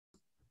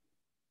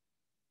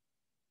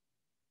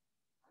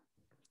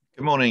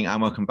Good morning and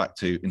welcome back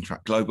to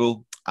Interact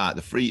Global,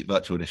 the free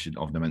virtual edition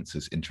of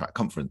Nomensa's Interact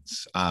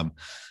Conference.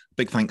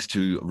 Big thanks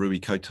to Rui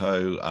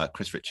Koto,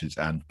 Chris Richards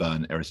and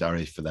Bern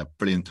Irizarry for their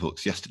brilliant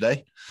talks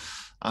yesterday.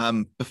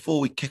 Before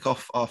we kick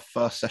off our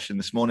first session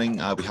this morning,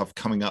 we have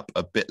coming up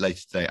a bit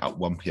later today at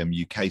 1 p.m.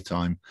 UK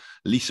time,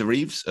 Lisa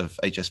Reeves of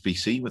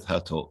HSBC with her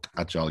talk,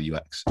 Agile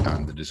UX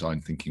and the Design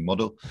Thinking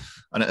Model.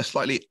 And at a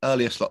slightly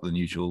earlier slot than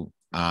usual,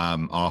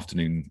 our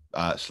afternoon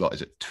slot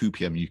is at 2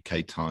 p.m.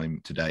 UK time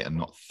today and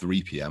not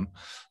 3 p.m.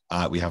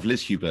 We have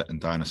Liz Hubert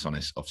and Diana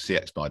Sonis of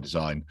CX by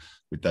Design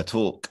with their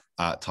talk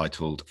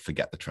titled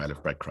Forget the Trail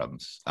of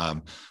Breadcrumbs.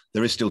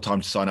 There is still time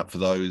to sign up for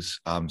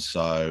those,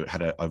 so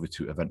head over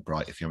to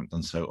Eventbrite if you haven't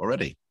done so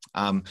already.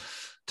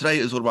 Today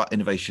is all about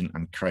innovation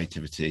and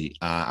creativity,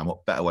 and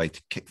what better way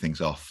to kick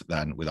things off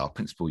than with our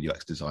principal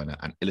UX designer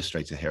and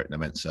illustrator here at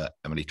Nomensa,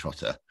 Emily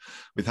Trotter,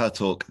 with her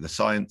talk, The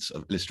Science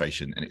of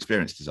Illustration and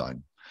Experience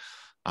Design.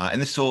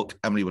 In this talk,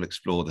 Emily will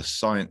explore the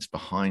science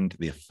behind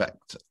the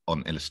effect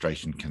on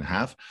illustration can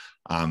have,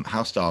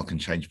 how style can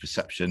change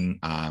perception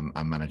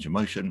and manage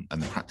emotion,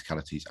 and the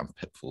practicalities and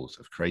pitfalls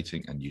of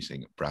creating and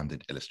using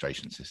branded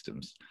illustration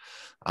systems.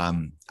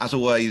 As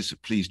always,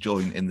 please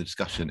join in the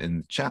discussion in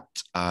the chat.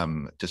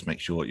 Just make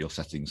sure your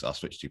settings are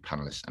switched to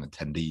panelists and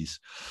attendees.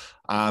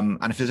 And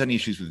if there's any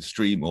issues with the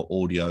stream or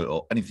audio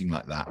or anything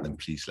like that, then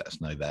please let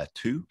us know there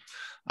too.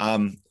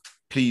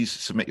 Please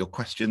submit your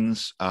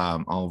questions.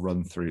 I'll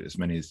run through as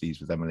many of these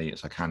with Emily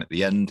as I can at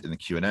the end in the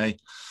Q&A.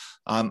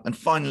 And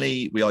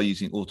finally, we are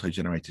using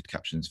auto-generated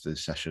captions for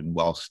this session.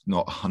 Whilst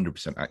not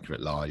 100% accurate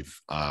live,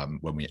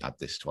 when we add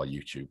this to our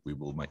YouTube, we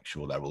will make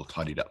sure they're all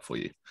tidied up for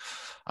you.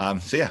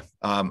 So yeah,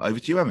 over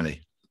to you,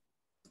 Emily.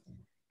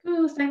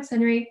 Cool, thanks,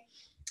 Henry.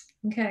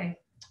 Okay,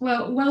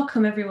 well,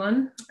 welcome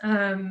everyone.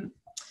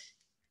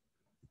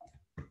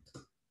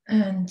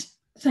 And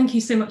thank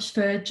you so much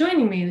for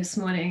joining me this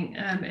morning.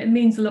 It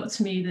means a lot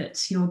to me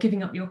that you're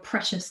giving up your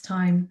precious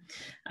time,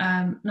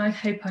 and I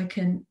hope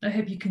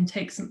you can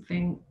take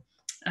something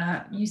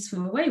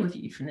useful away with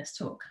you from this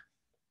talk.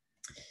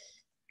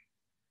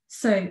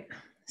 So,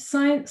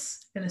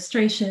 science,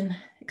 illustration,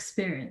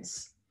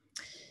 experience.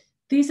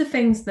 These are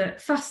things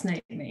that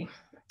fascinate me.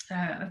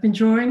 I've been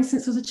drawing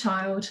since I was a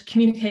child,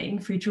 communicating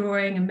through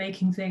drawing and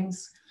making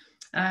things.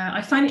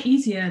 I find it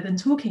easier than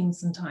talking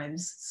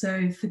sometimes,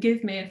 so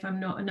forgive me if I'm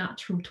not a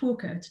natural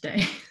talker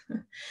today.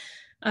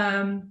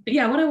 But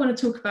yeah, what I want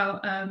to talk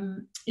about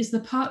is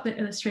the part that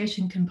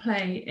illustration can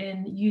play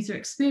in user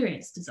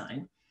experience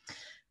design.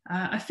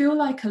 I feel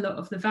like a lot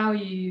of the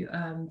value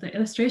that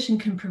illustration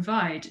can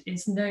provide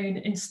is known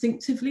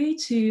instinctively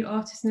to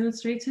artists and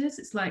illustrators.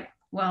 It's like,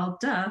 well,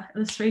 duh,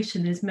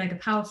 illustration is mega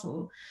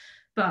powerful,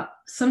 but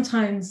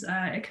sometimes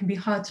it can be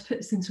hard to put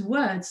this into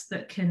words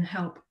that can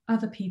help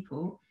other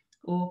people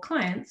or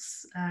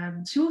clients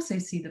to also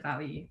see the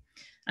value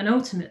and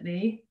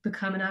ultimately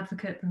become an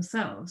advocate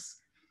themselves.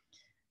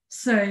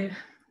 So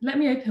let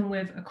me open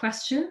with a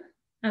question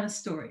and a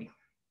story.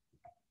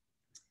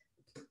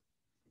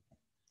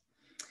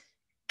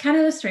 Can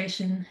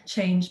illustration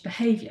change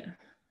behaviour?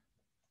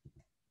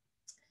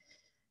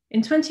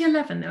 In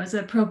 2011, there was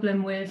a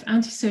problem with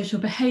antisocial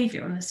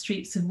behaviour on the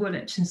streets of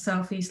Woolwich in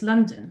southeast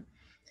London.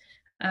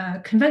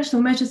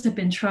 Conventional measures have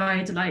been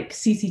tried, like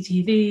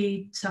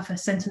CCTV, tougher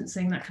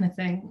sentencing, that kind of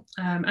thing,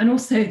 and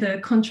also the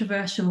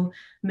controversial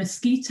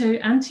mosquito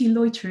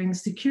anti-loitering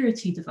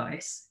security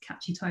device,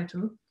 catchy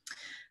title.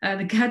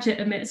 The gadget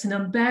emits an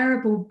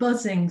unbearable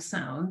buzzing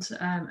sound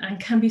and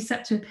can be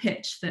set to a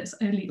pitch that's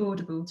only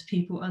audible to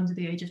people under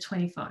the age of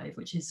 25,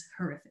 which is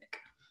horrific.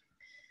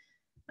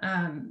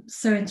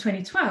 So in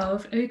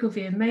 2012,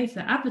 Ogilvy and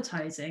Mather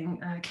Advertising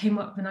came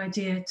up with an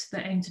idea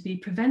that aimed to be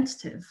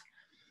preventative,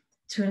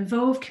 to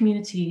involve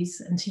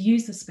communities and to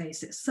use the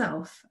space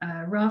itself,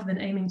 rather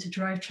than aiming to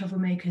drive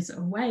troublemakers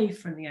away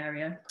from the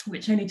area,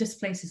 which only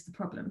displaces the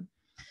problem.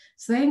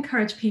 So they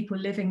encourage people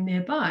living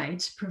nearby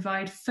to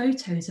provide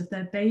photos of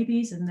their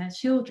babies and their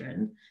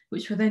children,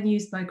 which were then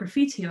used by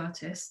graffiti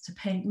artists to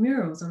paint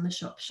murals on the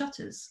shop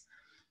shutters.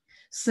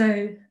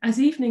 So as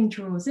evening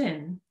draws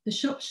in, the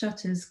shop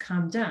shutters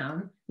come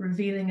down,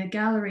 revealing a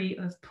gallery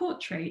of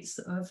portraits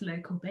of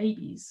local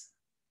babies.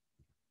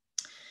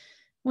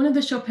 One of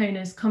the shop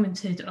owners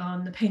commented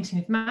on the painting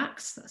of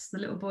Max, that's the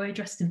little boy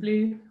dressed in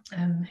blue,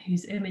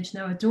 whose image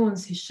now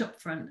adorns his shop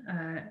front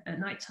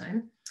at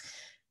nighttime.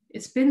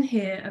 It's been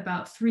here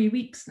about 3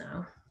 weeks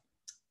now.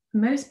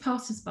 Most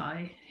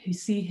passers-by who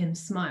see him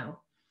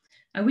smile.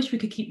 I wish we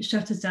could keep the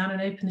shutters down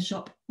and open the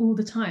shop all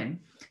the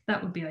time.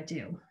 That would be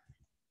ideal.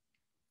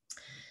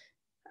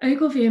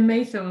 Ogilvy and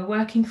Mather were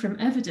working from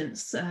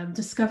evidence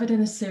discovered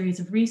in a series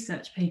of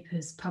research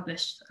papers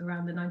published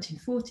around the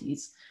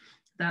 1940s,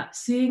 that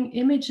seeing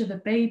image of a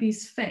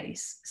baby's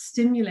face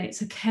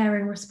stimulates a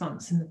caring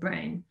response in the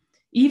brain,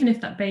 even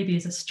if that baby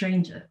is a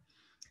stranger.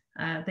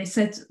 They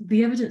said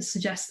the evidence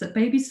suggests that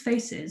babies'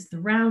 faces, the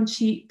round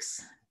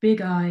cheeks,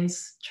 big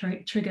eyes,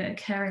 trigger a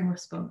caring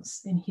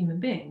response in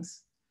human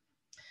beings.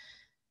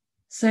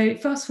 So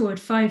fast forward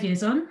 5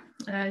 years on,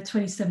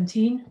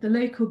 2017, the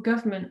local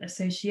government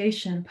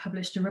association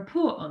published a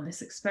report on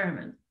this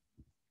experiment.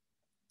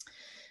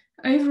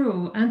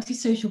 Overall,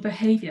 antisocial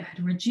behaviour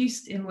had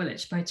reduced in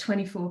Woolwich by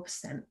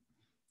 24%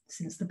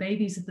 since the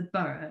babies of the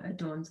borough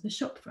adorned the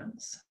shop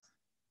fronts.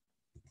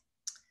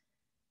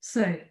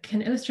 So,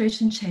 can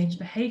illustration change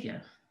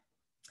behaviour?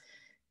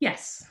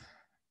 Yes.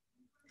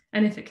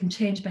 And if it can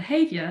change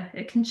behaviour,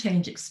 it can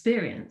change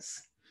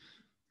experience.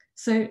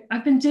 So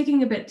I've been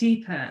digging a bit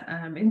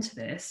deeper into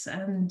this,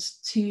 and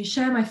to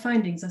share my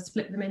findings, I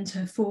split them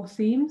into 4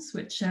 themes,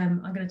 which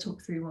I'm going to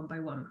talk through one by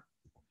one.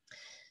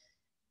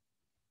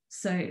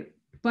 So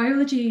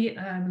biology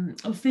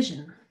of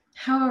vision,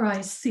 how our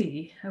eyes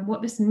see and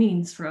what this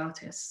means for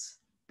artists.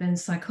 Then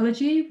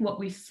psychology, what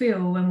we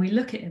feel when we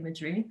look at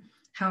imagery,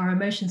 how our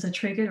emotions are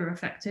triggered or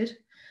affected.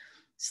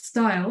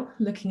 Style,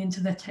 looking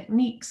into the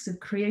techniques of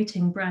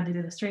creating branded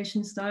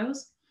illustration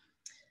styles.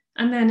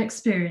 And then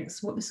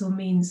experience, what this all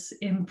means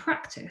in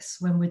practice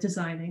when we're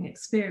designing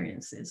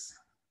experiences.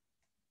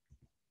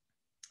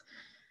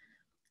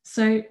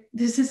 So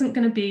this isn't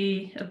going to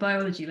be a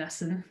biology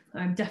lesson.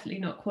 I'm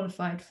definitely not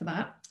qualified for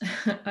that.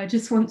 I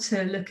just want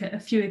to look at a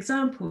few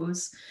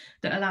examples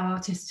that allow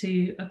artists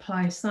to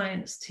apply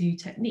science to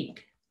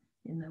technique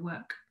in their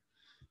work.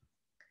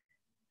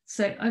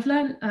 So I've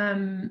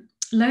learned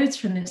loads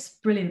from this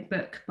brilliant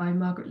book by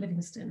Margaret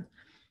Livingston.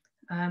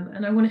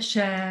 And I want to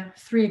share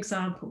 3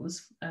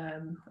 examples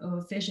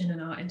of vision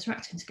and art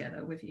interacting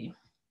together with you.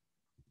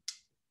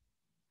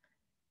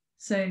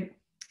 So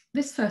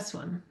this first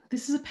one,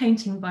 this is a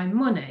painting by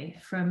Monet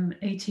from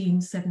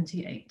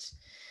 1878.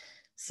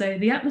 So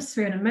the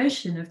atmosphere and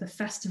emotion of the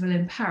festival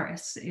in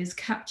Paris is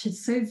captured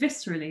so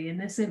viscerally in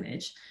this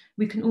image,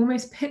 we can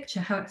almost picture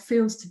how it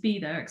feels to be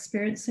there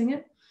experiencing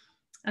it.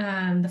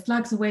 The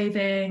flags are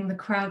waving, the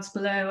crowds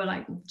below are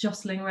like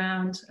jostling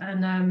around,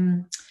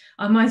 and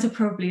our minds are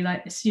probably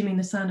like assuming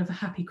the sound of a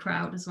happy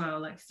crowd as well,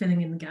 like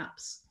filling in the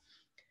gaps.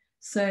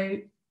 So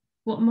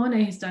what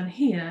Monet has done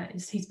here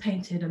is he's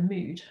painted a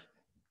mood.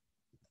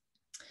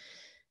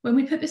 When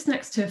we put this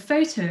next to a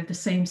photo of the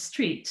same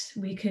street,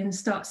 we can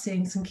start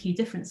seeing some key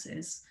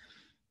differences.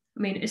 I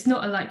mean, it's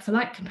not a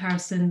like-for-like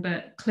comparison,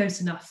 but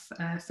close enough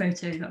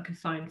photo that I could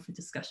find for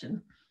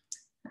discussion.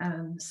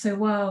 So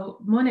while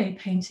Monet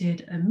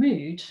painted a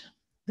mood,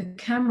 the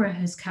camera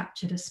has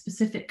captured a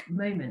specific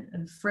moment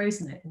and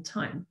frozen it in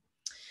time.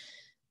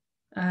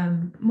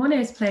 Monet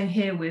is playing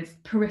here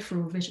with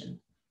peripheral vision.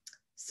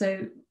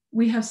 So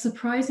we have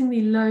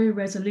surprisingly low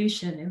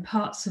resolution in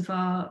parts of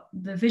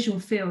the visual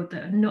field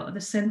that are not at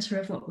the center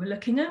of what we're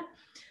looking at.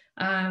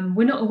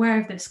 We're not aware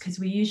of this because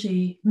we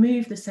usually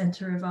move the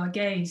center of our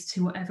gaze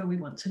to whatever we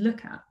want to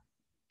look at.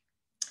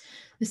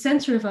 The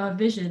center of our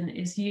vision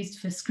is used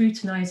for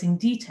scrutinizing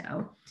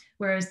detail,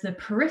 whereas the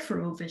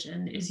peripheral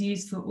vision is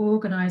used for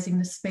organizing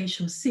the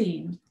spatial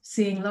scene,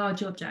 seeing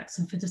large objects,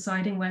 and for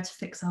deciding where to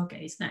fix our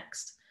gaze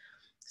next.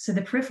 So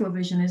the peripheral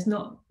vision is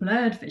not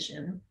blurred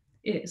vision,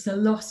 it's a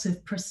loss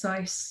of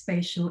precise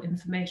spatial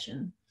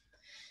information.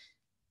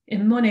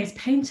 In Monet's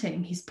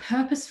painting, he's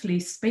purposefully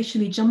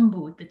spatially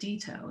jumbled the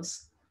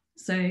details.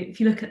 So if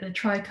you look at the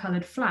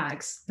tricolored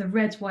flags, the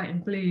red, white,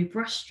 and blue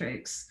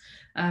brushstrokes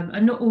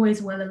are not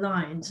always well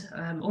aligned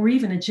or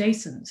even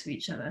adjacent to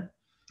each other.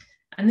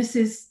 And this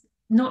is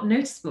not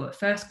noticeable at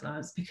first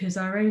glance because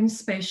our own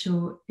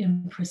spatial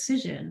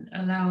imprecision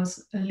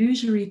allows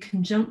illusory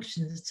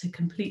conjunctions to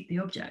complete the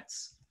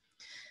objects.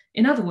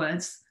 In other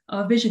words,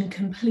 our vision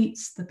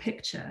completes the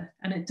picture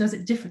and it does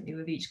it differently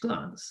with each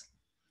glance.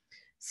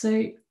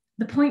 So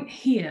the point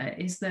here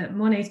is that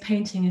Monet's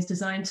painting is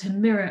designed to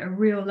mirror a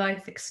real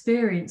life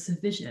experience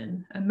of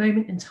vision, a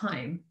moment in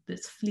time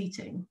that's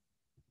fleeting.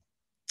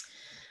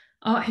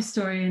 Art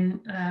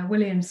historian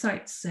William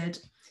Seitz said,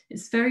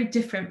 "It's very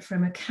different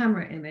from a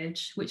camera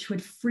image, which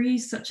would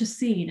freeze such a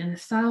scene in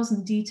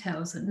 1,000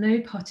 details that no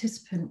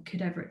participant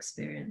could ever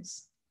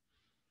experience."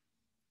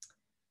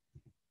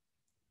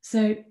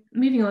 So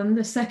moving on,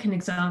 the second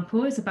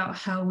example is about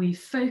how we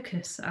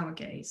focus our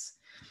gaze.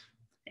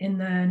 In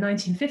the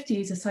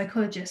 1950s, a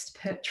psychologist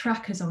put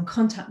trackers on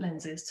contact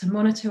lenses to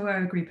monitor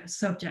where a group of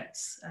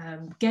subjects'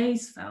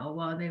 gaze fell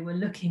while they were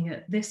looking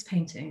at this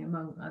painting,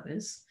 among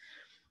others.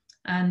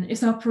 And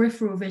it's our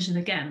peripheral vision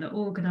again that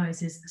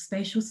organizes the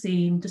spatial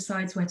scene,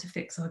 decides where to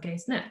fix our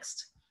gaze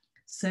next.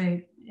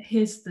 So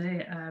here's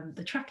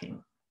the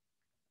tracking.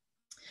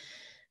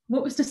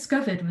 What was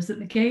discovered was that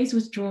the gaze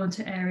was drawn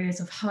to areas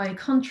of high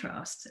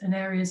contrast and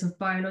areas of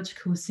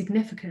biological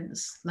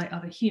significance, like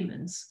other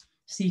humans.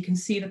 So you can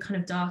see the kind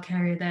of dark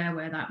area there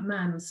where that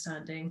man was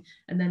standing,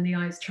 and then the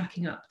eyes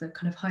tracking up the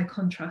kind of high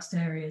contrast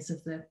areas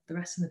of the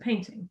rest of the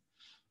painting.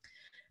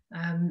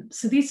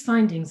 So these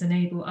findings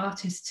enable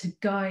artists to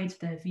guide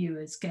their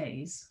viewers'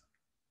 gaze.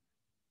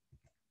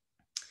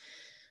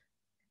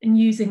 In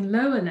using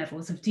lower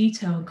levels of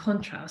detail and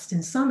contrast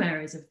in some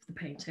areas of the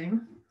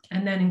painting,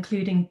 and then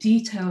including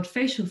detailed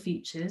facial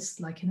features,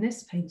 like in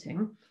this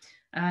painting,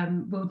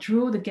 will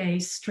draw the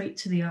gaze straight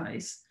to the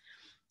eyes.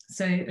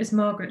 So as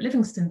Margaret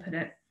Livingston put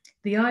it,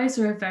 the eyes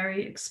are a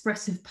very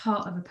expressive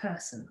part of a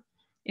person.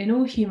 In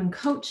all human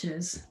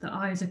cultures, the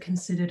eyes are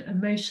considered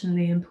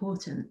emotionally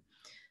important.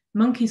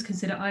 Monkeys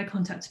consider eye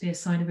contact to be a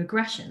sign of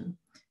aggression.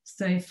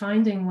 So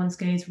finding one's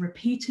gaze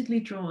repeatedly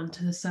drawn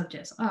to the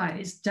subject's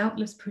eyes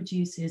doubtless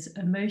produces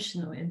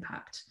emotional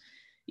impact,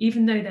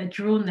 even though they're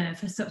drawn there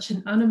for such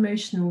an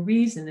unemotional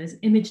reason as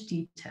image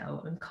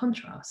detail and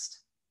contrast.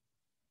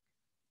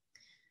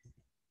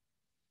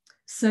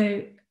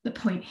 So the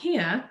point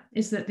here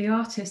is that the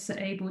artists are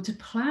able to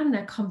plan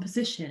their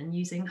composition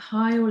using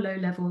high or low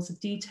levels of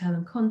detail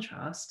and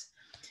contrast,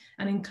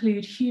 and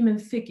include human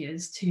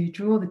figures to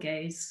draw the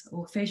gaze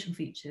or facial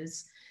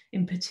features,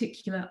 in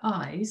particular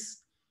eyes,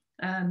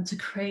 to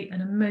create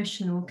an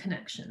emotional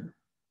connection.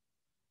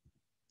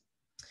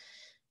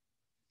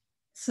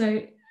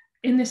 So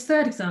in this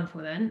third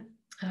example then,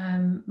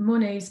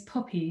 Monet's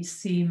poppies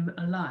seem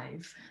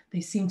alive.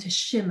 They seem to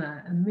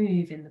shimmer and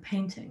move in the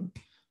painting.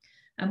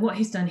 And what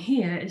he's done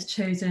here is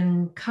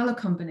chosen colour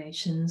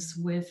combinations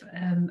with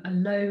a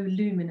low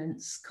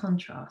luminance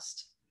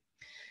contrast.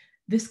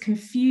 This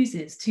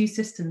confuses two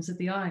systems of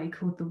the eye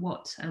called the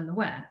what and the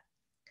where.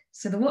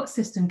 So the what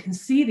system can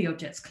see the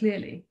objects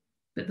clearly,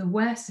 but the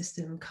where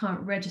system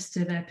can't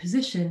register their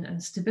position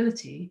and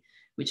stability,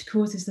 which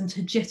causes them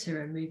to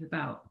jitter and move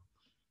about.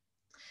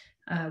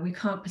 We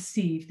can't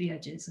perceive the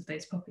edges of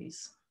those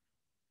poppies.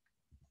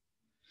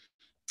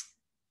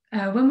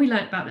 When we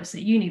learnt about this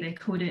at uni, they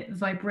called it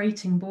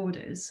vibrating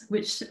borders,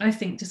 which I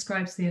think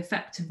describes the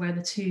effect of where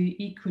the two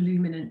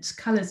equiluminant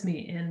colours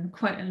meet in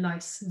quite a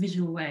nice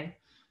visual way.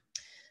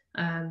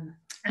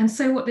 And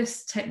so with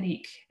this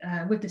technique,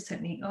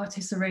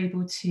 artists are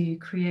able to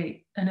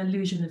create an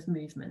illusion of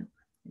movement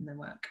in their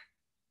work.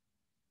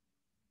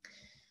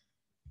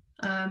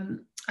 I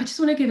just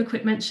want to give a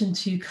quick mention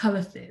to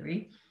colour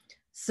theory.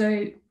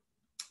 So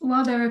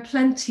while there are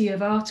plenty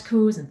of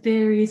articles and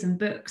theories and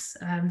books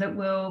that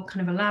will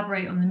kind of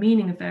elaborate on the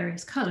meaning of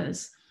various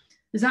colours,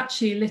 there's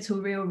actually little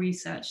real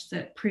research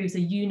that proves a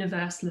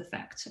universal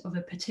effect of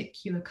a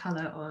particular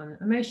colour on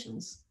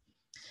emotions.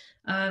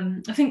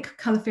 I think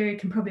colour theory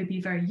can probably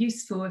be very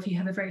useful if you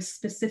have a very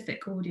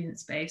specific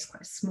audience base,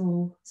 quite a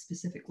small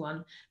specific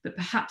one, but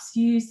perhaps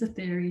use the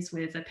theories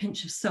with a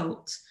pinch of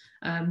salt.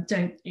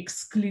 Don't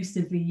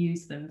exclusively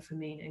use them for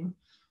meaning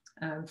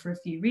for a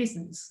few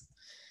reasons.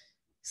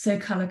 So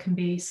colour can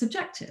be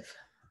subjective.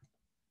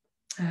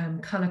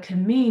 Colour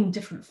can mean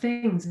different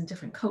things in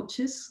different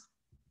cultures.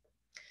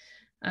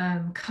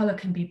 Colour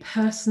can be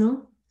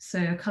personal.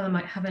 So colour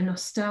might have a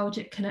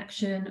nostalgic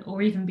connection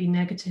or even be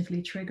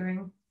negatively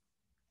triggering.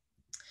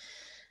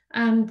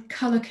 And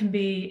colour can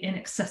be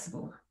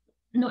inaccessible.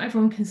 Not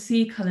everyone can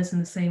see colours in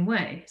the same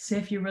way. So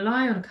if you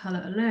rely on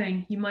colour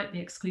alone, you might be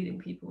excluding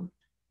people.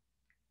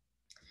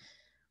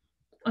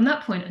 On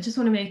that point, I just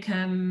want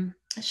to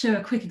show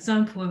a quick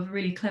example of a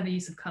really clever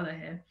use of colour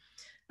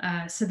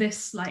here. So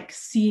this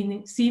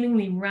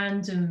seemingly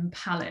random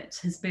palette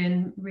has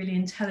been really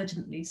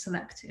intelligently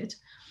selected.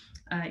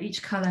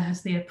 Each colour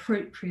has the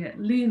appropriate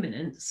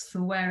luminance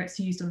for where it's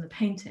used on the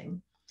painting.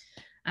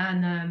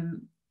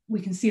 And we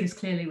can see this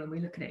clearly when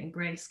we look at it in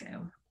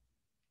grayscale.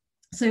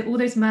 So all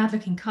those mad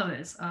looking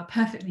colours are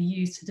perfectly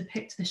used to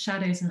depict the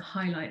shadows and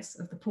highlights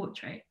of the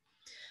portrait.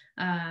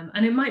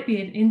 And it might be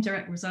an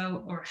indirect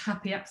result or a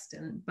happy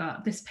accident,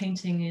 but this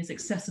painting is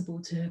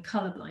accessible to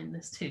colour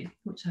blindness too,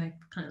 which I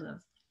kind of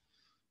love.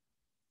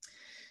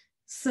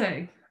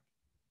 So,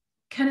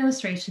 can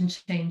illustration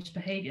change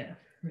behaviour?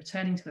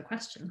 Returning to the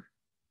question.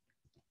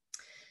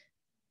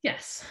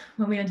 Yes,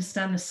 when we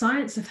understand the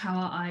science of how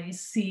our eyes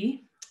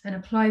see and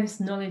apply this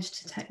knowledge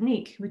to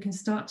technique, we can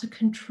start to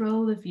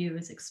control the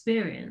viewer's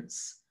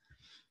experience.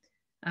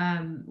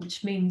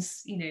 Which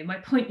means, my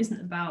point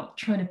isn't about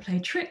trying to play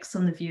tricks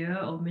on the viewer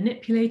or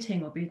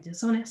manipulating or being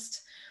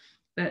dishonest,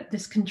 but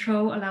this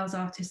control allows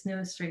artists and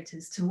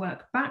illustrators to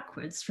work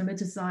backwards from a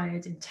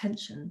desired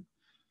intention.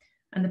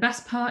 And the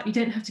best part, you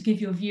don't have to give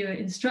your viewer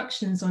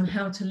instructions on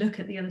how to look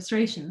at the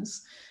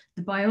illustrations.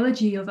 The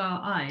biology of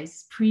our eyes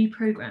is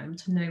pre-programmed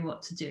to know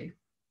what to do.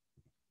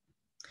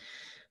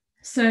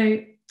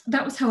 So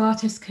that was how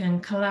artists can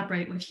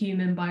collaborate with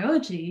human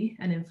biology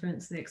and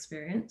influence the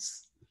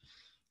experience.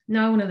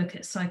 Now I want to look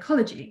at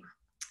psychology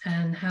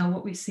and how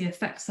what we see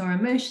affects our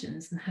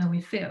emotions and how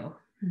we feel,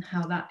 and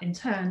how that in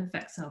turn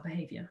affects our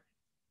behaviour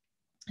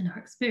and our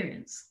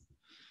experience.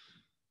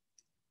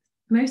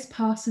 Most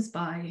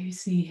passers-by who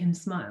see him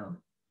smile.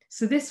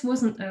 So this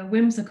wasn't a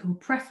whimsical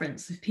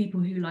preference of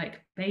people who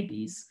like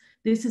babies.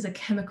 This is a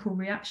chemical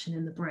reaction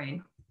in the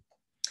brain.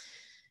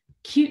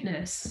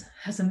 Cuteness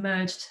has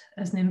emerged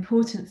as an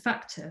important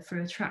factor for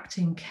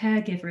attracting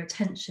caregiver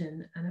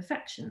attention and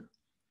affection.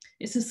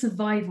 It's a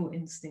survival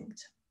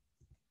instinct.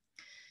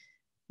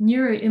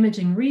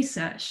 Neuroimaging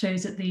research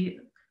shows that the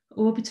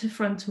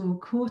orbitofrontal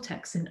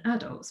cortex in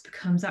adults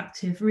becomes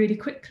active really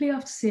quickly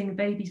after seeing a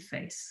baby's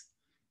face,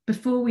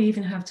 before we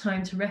even have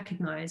time to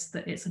recognize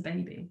that it's a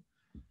baby.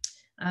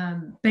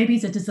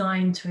 Babies are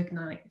designed to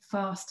ignite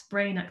fast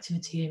brain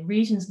activity in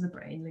regions of the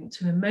brain linked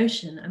to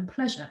emotion and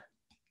pleasure.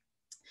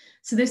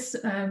 So this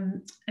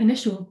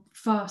initial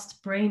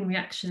fast brain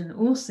reaction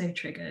also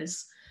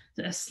triggers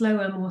a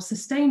slower, more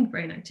sustained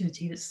brain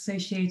activity that's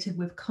associated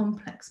with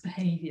complex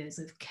behaviours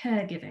of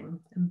caregiving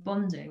and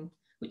bonding,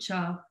 which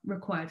are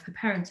required for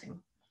parenting.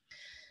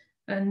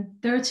 And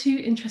there are two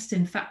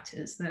interesting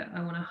factors that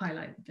I want to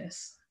highlight with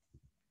this.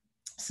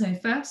 So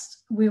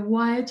first, we're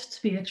wired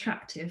to be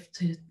attracted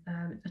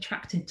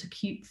to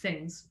cute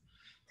things.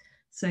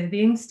 So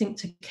the instinct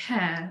to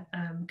care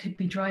could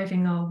be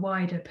driving our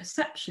wider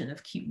perception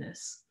of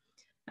cuteness.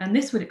 And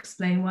this would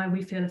explain why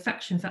we feel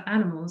affection for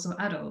animals or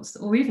adults,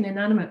 or even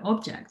inanimate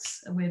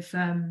objects with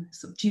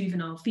sort of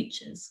juvenile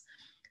features,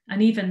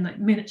 and even like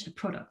miniature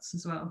products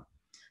as well.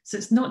 So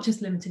it's not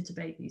just limited to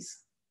babies.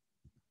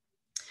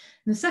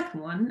 And the second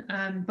one,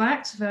 by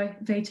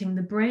activating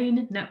the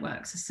brain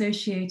networks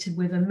associated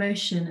with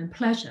emotion and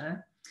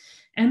pleasure,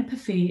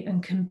 empathy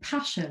and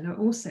compassion are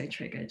also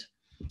triggered.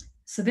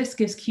 So this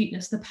gives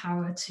cuteness the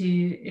power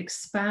to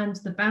expand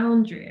the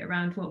boundary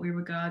around what we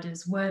regard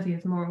as worthy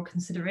of moral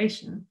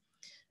consideration,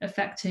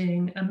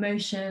 affecting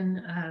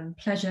emotion,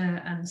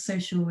 pleasure, and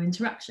social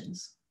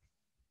interactions.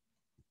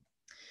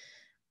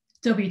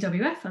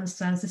 WWF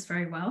understands this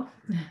very well.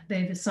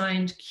 They've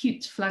assigned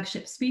cute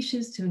flagship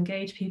species to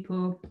engage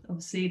people.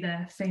 Obviously,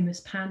 their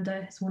famous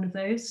panda is one of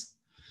those.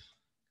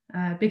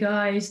 Big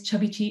eyes,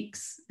 chubby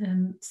cheeks,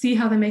 see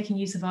how they're making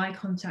use of eye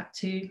contact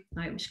too,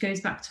 which goes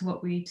back to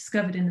what we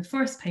discovered in the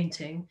forest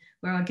painting,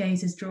 where our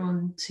gaze is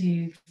drawn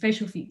to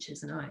facial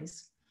features and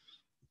eyes.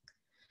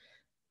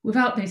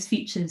 Without those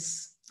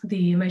features,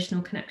 the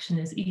emotional connection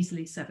is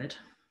easily severed.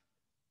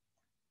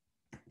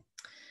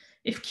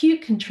 If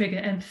cute can trigger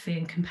empathy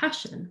and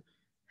compassion,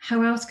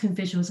 how else can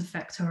visuals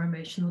affect our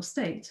emotional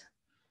state?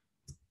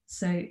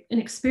 So an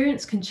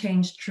experience can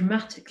change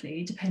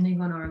dramatically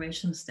depending on our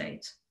emotional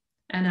state.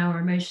 And our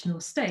emotional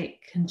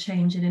state can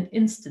change in an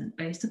instant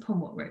based upon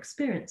what we're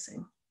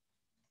experiencing.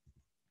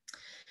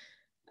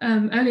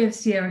 Earlier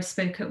this year, I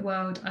spoke at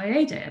World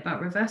IA Day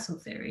about reversal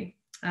theory.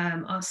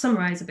 I'll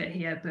summarize a bit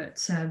here,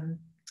 but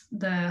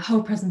the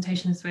whole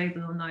presentation is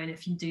available online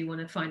if you do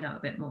want to find out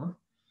a bit more.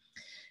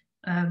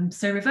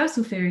 So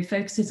reversal theory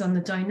focuses on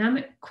the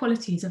dynamic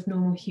qualities of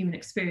normal human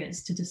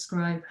experience to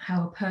describe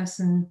how a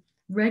person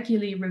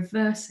regularly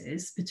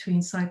reverses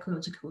between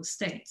psychological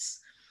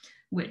states,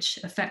 which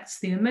affects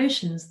the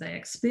emotions they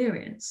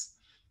experience.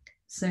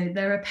 So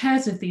there are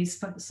pairs of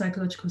these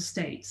psychological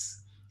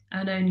states,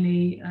 and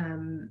only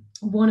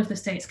one of the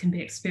states can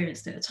be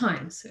experienced at a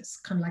time. So it's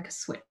kind of like a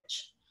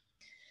switch.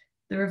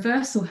 The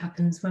reversal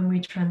happens when we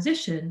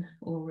transition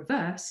or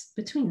reverse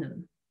between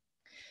them.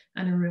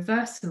 And a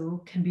reversal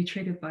can be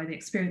triggered by the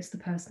experience the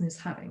person is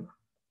having.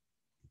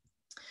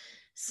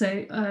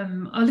 So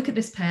I'll look at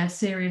this pair,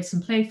 serious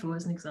and playful,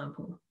 as an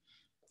example.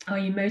 Are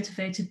you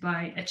motivated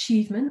by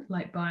achievement,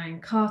 like buying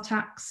car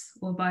tax,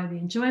 or by the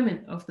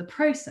enjoyment of the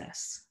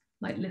process,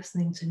 like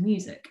listening to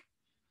music?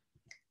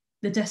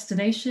 The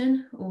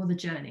destination or the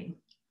journey?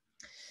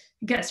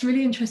 It gets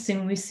really interesting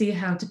when we see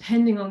how,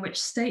 depending on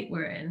which state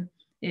we're in,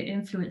 it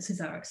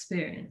influences our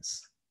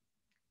experience.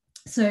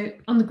 So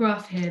on the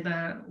graph here,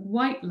 the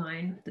white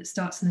line that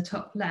starts in the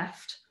top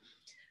left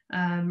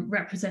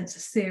represents a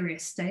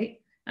serious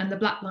state, and the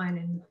black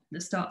line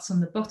that starts on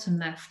the bottom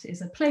left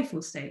is a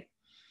playful state.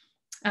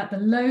 At the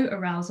low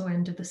arousal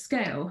end of the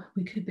scale,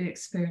 we could be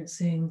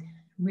experiencing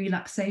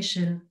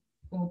relaxation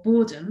or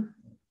boredom.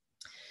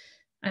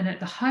 And at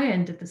the high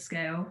end of the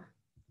scale,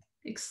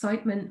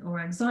 excitement or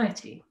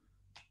anxiety.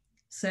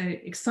 So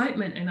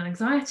excitement and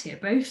anxiety are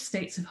both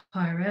states of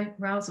higher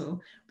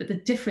arousal, but the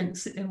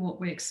difference in what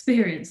we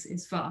experience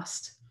is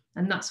vast.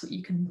 And that's what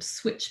you can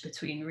switch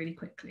between really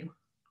quickly.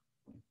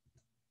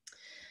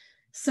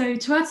 So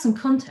to add some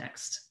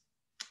context,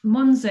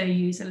 Monzo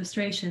use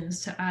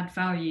illustrations to add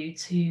value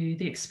to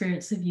the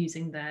experience of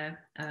using their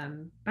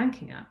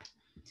banking app.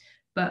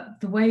 But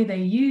the way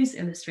they use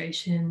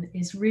illustration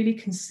is really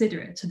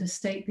considerate to the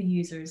state the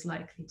user is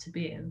likely to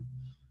be in.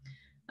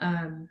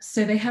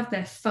 So they have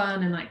their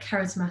fun and like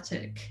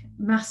charismatic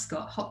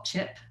mascot, Hot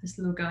Chip, this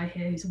little guy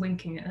here who's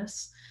winking at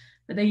us,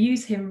 but they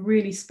use him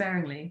really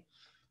sparingly.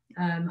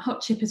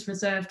 Hot Chip is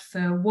reserved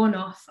for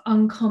one-off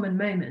uncommon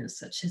moments,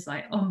 such as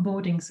like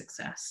onboarding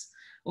success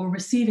or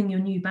receiving your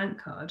new bank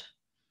card.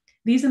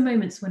 These are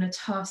moments when a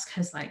task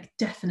has like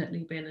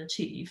definitely been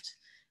achieved,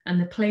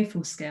 and the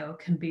playful scale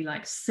can be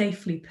like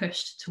safely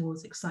pushed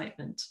towards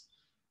excitement.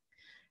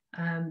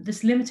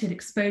 This limited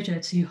exposure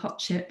to Hot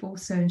Chip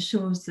also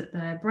ensures that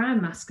their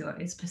brand mascot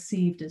is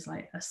perceived as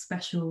like a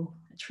special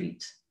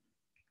treat,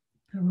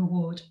 a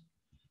reward.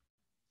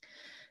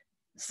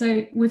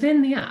 So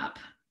within the app,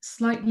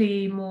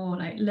 slightly more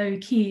like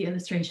low-key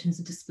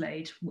illustrations are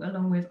displayed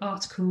along with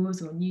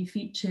articles or new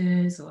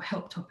features or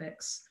help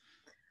topics.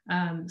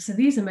 So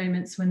these are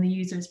moments when the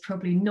user is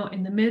probably not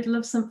in the middle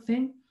of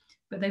something,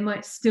 but they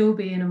might still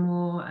be in a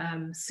more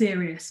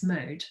serious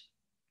mode.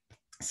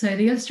 So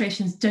the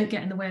illustrations don't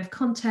get in the way of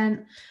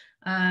content,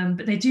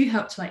 but they do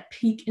help to like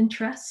pique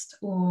interest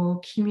or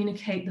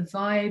communicate the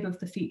vibe of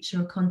the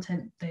feature or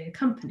content they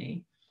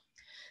accompany.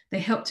 They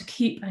help to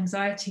keep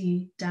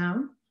anxiety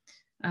down,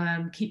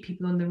 keep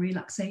people on the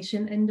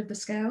relaxation end of the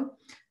scale,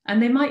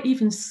 And they might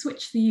even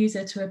switch the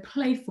user to a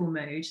playful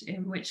mode,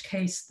 in which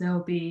case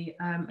they'll be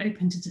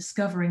open to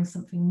discovering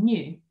something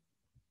new.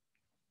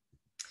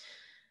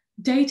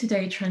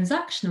 Day-to-day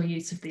transactional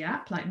use of the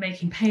app, like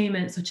making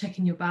payments or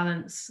checking your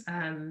balance,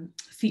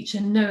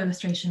 feature no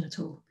illustration at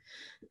all.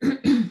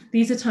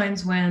 These are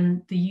times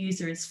when the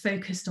user is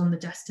focused on the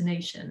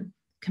destination,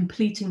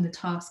 completing the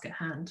task at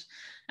hand,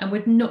 and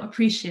would not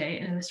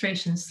appreciate an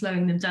illustration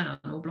slowing them down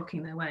or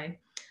blocking their way.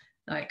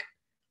 Like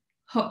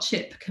Hot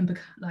Chip can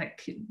become,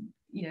 like,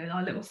 you know,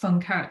 our little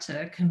fun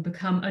character can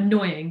become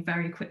annoying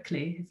very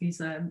quickly if he's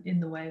in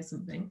the way of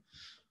something.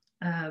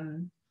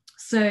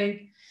 So,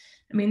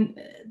 I mean,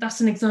 that's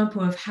an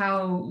example of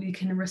how we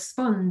can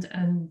respond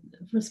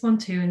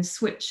to and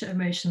switch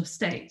emotional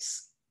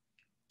states.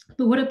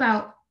 But what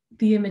about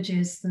the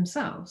images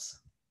themselves?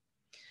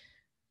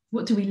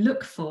 What do we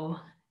look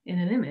for in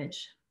an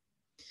image?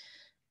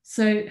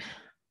 So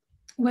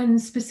when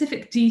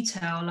specific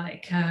detail,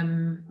 like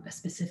a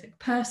specific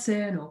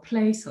person or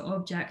place or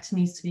object,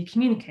 needs to be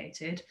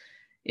communicated,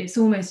 it's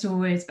almost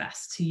always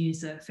best to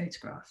use a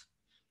photograph.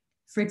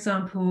 For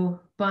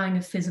example, buying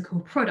a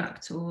physical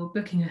product or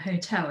booking a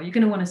hotel, you're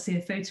going to want to see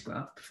a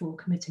photograph before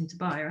committing to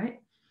buy, right?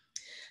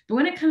 But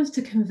when it comes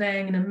to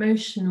conveying an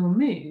emotional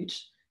mood,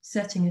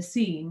 setting a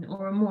scene,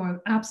 or a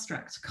more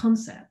abstract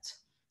concept,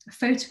 a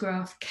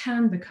photograph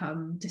can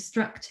become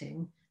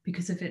distracting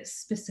because of its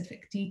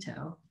specific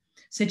detail.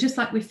 So just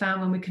like we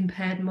found when we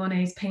compared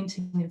Monet's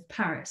painting of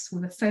Paris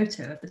with a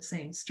photo of the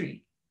same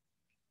street.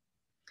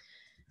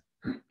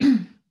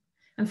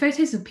 And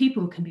photos of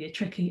people can be a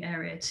tricky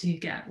area to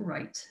get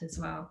right as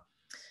well.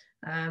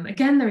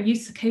 Again, there are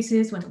use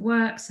cases when it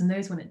works and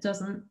those when it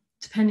doesn't,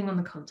 depending on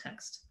the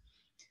context.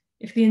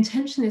 If the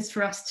intention is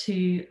for us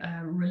to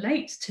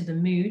relate to the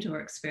mood or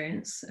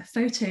experience, a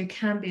photo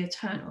can be a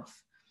turnoff.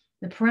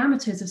 The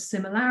parameters of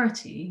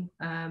similarity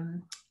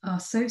are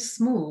so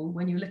small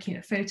when you're looking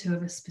at a photo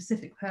of a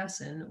specific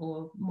person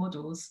or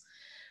models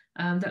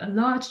that a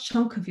large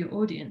chunk of your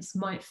audience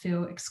might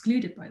feel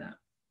excluded by that.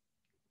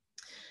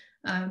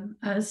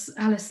 As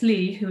Alice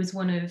Lee, who is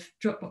one of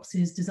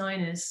Dropbox's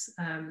designers,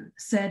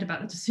 said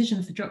about the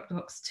decision for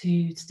Dropbox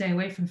to stay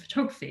away from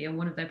photography on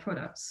one of their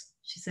products,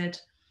 she said,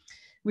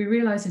 "We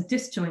realize a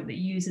disjoint that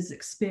users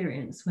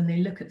experience when they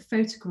look at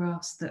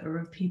photographs that are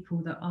of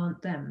people that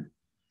aren't them.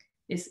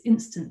 It's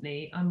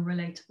instantly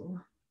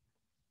unrelatable."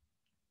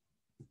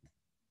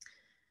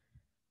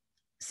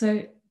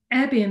 So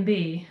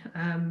Airbnb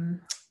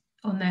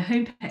on their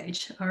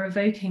homepage are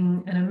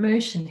evoking an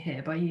emotion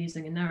here by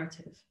using a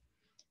narrative.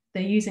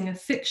 They're using a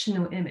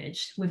fictional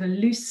image with a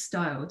loose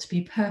style to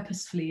be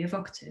purposefully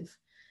evocative.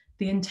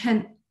 The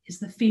intent is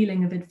the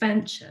feeling of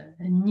adventure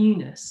and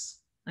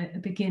newness at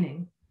the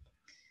beginning.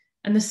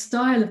 And the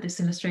style of this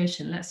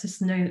illustration lets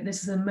us know that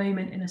this is a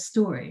moment in a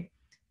story.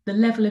 The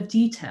level of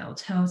detail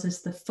tells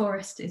us the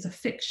forest is a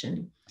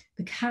fiction.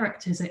 The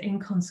characters are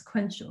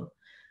inconsequential.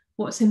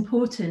 What's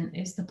important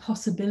is the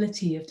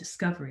possibility of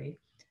discovery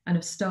and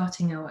of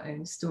starting our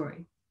own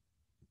story.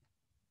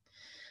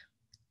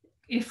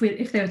 If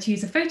they were to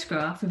use a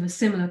photograph of a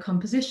similar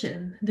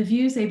composition, the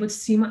viewer is able to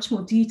see much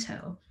more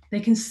detail. They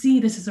can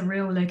see this is a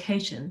real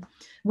location.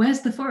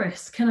 Where's the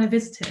forest? Can I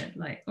visit it?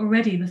 Like,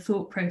 already the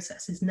thought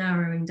process is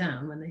narrowing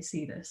down when they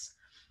see this.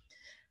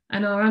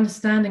 And our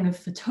understanding of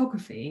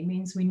photography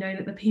means we know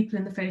that the people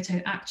in the photo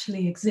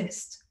actually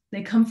exist.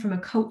 They come from a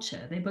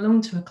culture, they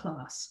belong to a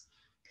class.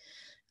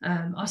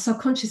 Our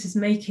subconscious is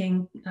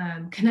making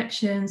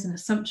connections and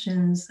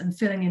assumptions and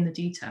filling in the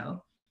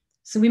detail.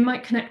 So we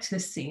might connect to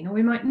this scene or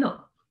we might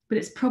not, but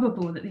it's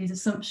probable that these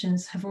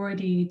assumptions have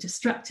already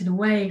distracted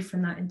away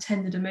from that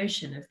intended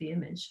emotion of the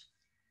image.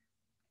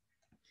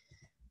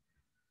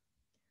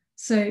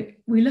 So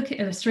we look at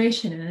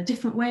illustration in a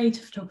different way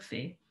to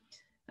photography,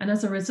 and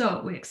as a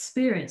result, we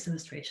experience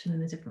illustration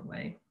in a different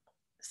way.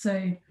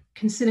 So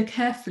consider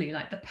carefully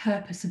like the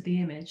purpose of the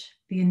image,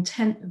 the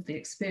intent of the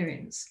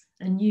experience,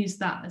 and use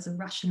that as a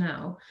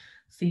rationale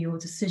for your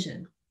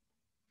decision.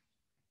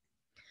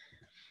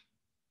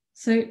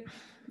 So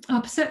our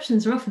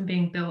perceptions are often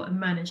being built and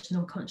managed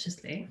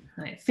non-consciously.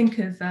 Like, think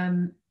of,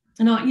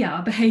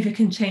 our behavior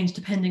can change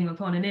depending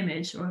upon an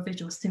image or a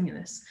visual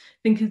stimulus.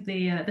 Think of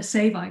the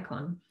save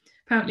icon.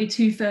 Apparently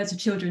 2/3 of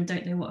children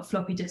don't know what a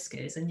floppy disk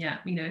is, and yet,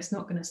 it's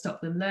not going to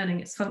stop them learning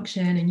its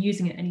function and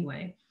using it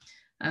anyway.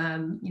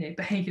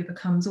 Behavior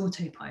becomes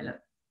autopilot.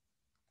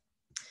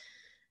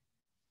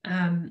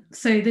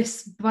 So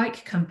this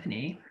bike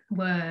company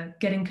were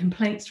getting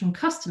complaints from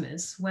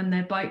customers when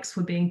their bikes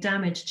were being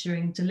damaged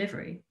during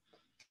delivery.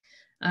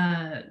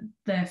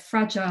 Their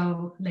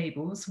fragile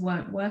labels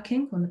weren't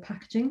working on the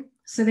packaging.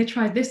 So they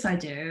tried this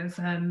idea of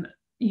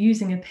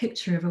using a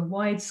picture of a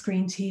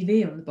widescreen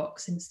TV on the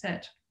box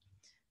instead.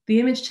 The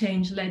image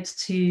change led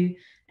to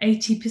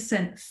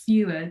 80%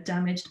 fewer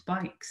damaged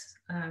bikes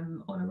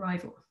on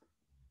arrival.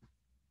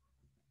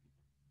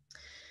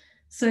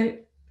 So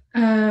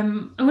I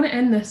want to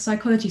end the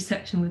psychology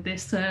section with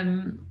this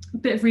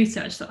bit of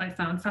research that I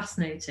found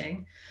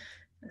fascinating.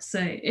 So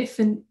if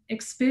an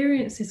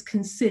experience is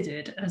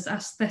considered as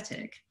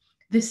aesthetic,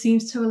 This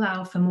seems to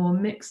allow for more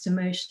mixed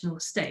emotional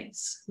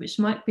states, which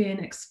might be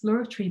an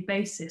exploratory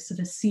basis of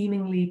a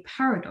seemingly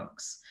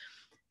paradox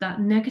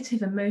that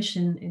negative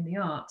emotion in the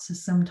arts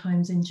is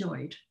sometimes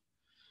enjoyed.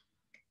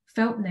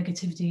 Felt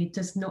negativity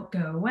does not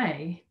go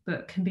away,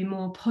 but can be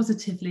more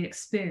positively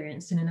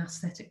experienced in an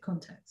aesthetic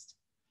context.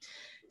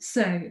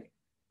 So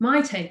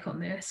my take on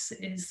this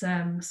is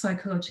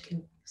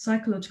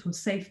psychological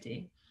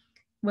safety.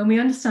 When we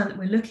understand that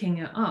we're looking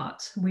at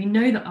art, we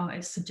know that art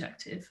is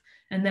subjective,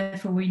 and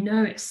therefore we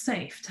know it's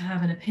safe to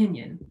have an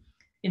opinion.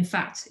 In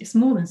fact, it's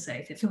more than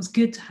safe. It feels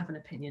good to have an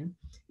opinion.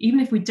 Even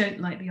if we don't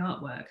like the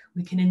artwork,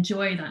 we can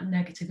enjoy that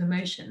negative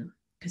emotion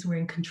because we're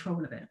in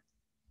control of it.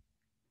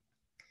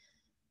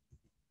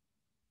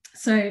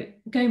 So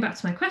going back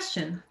to my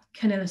question,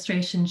 can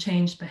illustration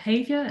change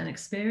behaviour and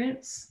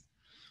experience?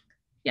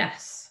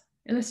 Yes,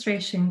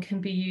 illustration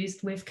can be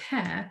used with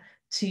care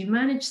to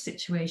manage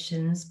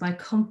situations by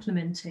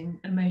complementing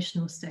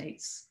emotional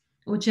states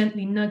or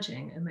gently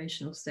nudging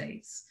emotional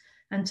states,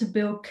 and to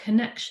build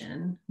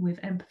connection with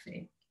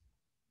empathy.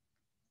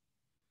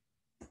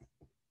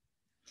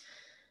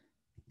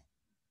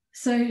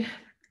 So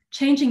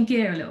changing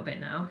gear a little bit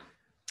now,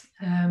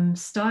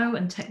 style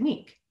and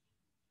technique.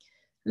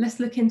 Let's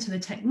look into the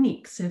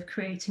techniques of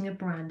creating a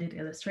branded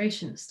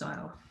illustration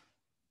style.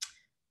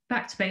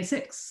 Back to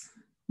basics.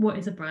 What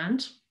is a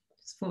brand?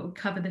 Just thought we'd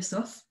cover this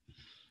off.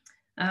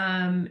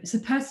 It's a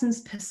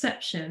person's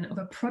perception of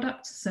a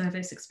product,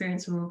 service,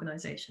 experience, or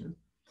organization.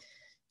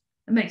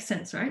 It makes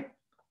sense, right?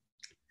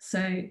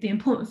 So the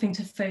important thing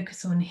to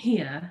focus on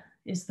here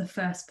is the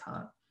first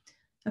part,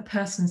 a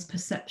person's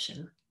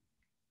perception.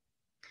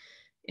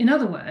 In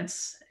other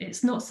words,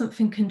 it's not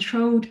something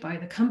controlled by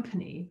the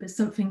company, but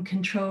something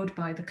controlled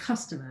by the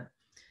customer.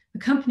 The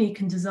company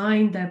can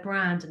design their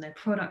brand and their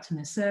product and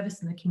their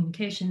service and their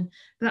communication,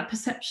 but that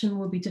perception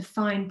will be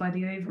defined by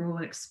the overall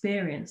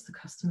experience the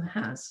customer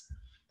has.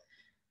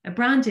 A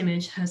brand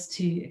image has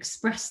to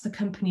express the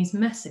company's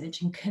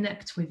message and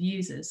connect with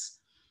users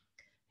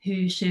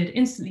who should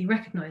instantly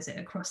recognize it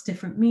across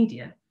different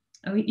media,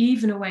 or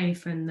even away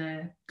from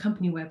their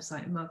company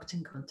website and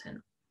marketing content.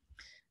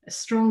 A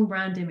strong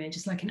brand image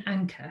is like an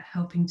anchor,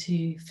 helping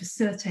to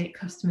facilitate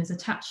customers'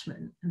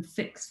 attachment and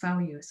fix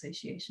value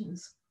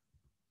associations.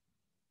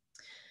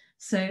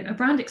 So a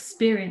brand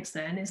experience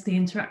then is the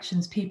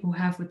interactions people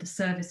have with the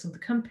service or the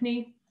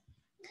company,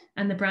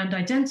 and the brand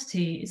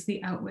identity is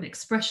the outward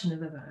expression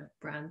of a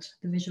brand,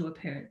 the visual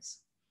appearance,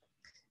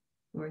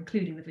 or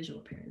including the visual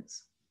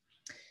appearance.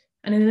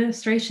 And an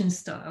illustration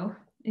style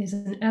is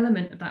an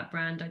element of that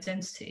brand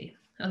identity,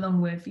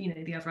 along with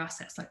the other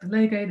assets like the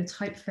logo, the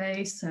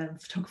typeface,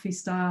 photography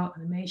style,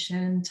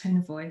 animation, tone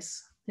of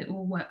voice. It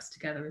all works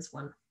together as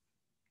one.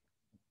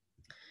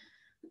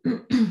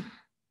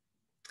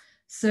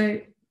 So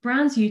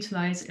brands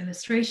utilize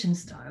illustration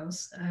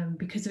styles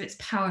because of its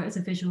power as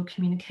a visual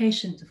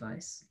communication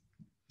device.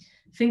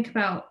 Think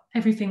about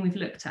everything we've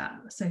looked at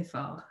so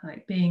far,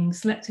 like being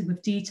selected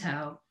with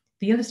detail.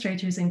 The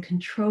illustrator is in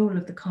control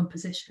of the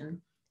composition.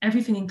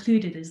 Everything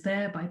included is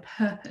there by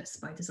purpose,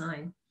 by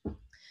design.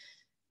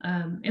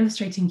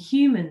 Illustrating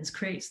humans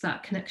creates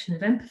that connection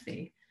of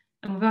empathy.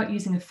 And without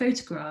using a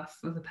photograph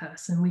of a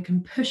person, we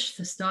can push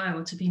the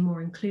style to be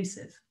more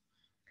inclusive.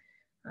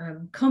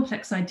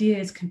 Complex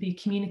ideas can be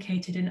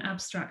communicated in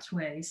abstract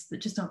ways that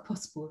just aren't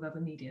possible with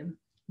other medium.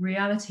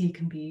 Reality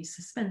can be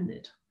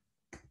suspended.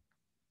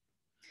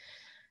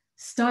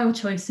 Style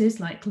choices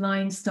like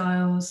line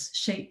styles,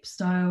 shape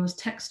styles,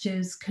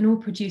 textures can all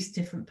produce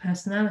different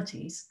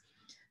personalities.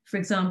 For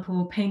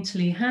example,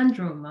 painterly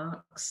hand-drawn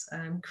marks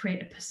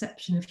create a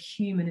perception of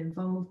human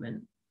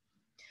involvement.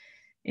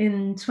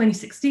 In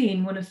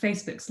 2016, one of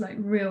Facebook's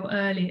real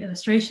early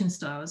illustration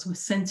styles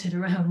was centered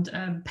around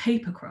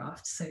paper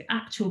craft, so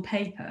actual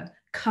paper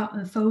cut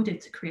and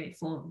folded to create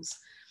forms.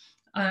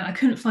 I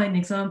couldn't find an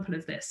example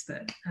of this,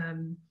 but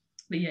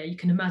yeah, you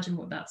can imagine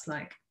what that's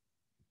like.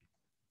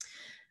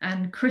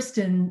 And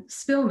Kristen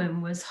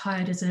Spillman was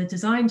hired as a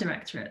design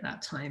director at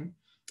that time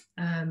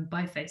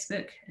by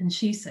Facebook, and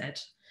she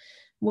said,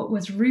 what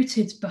was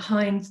rooted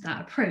behind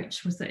that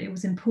approach was that it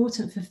was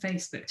important for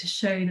Facebook to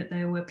show that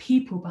there were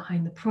people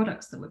behind the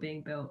products that were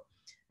being built,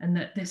 and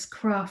that this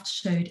craft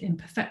showed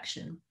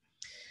imperfection.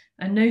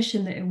 A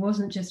notion that it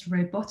wasn't just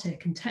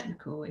robotic and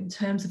technical in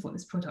terms of what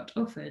this product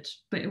offered,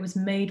 but it was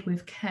made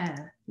with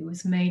care. It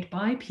was made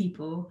by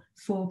people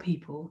for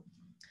people.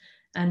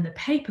 And the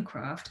paper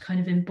craft kind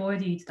of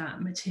embodied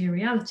that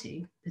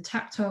materiality, the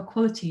tactile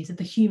qualities of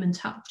the human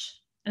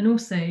touch, and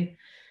also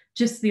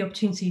just the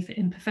opportunity for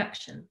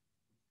imperfection.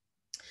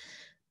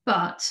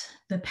 But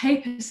the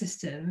paper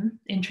system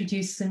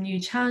introduced some new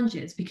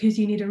challenges because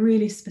you need a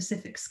really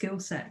specific skill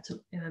set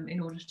in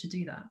order to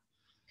do that.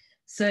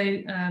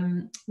 So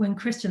when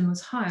Kristen was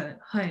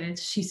hired,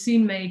 she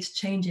soon made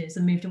changes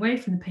and moved away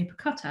from the paper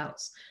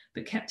cutouts,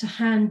 but kept a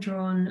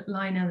hand-drawn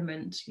line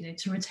element,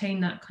 to retain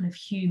that kind of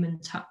human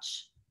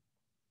touch.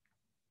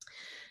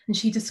 And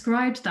she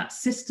described that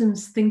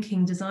systems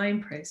thinking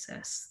design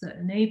process that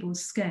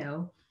enables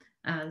scale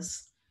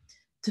as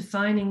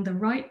defining the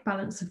right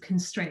balance of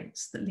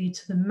constraints that lead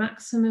to the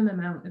maximum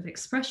amount of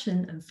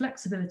expression and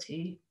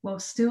flexibility while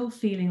still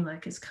feeling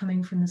like it's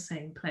coming from the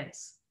same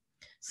place.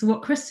 So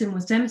what Kristen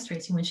was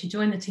demonstrating when she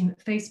joined the team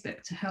at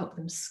Facebook to help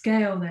them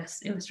scale their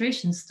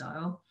illustration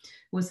style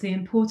was the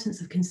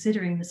importance of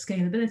considering the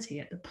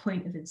scalability at the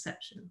point of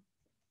inception.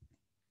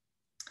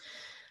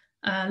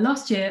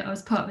 Last year, I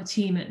was part of a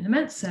team at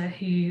Nomensa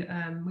who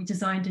we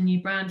designed a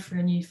new brand for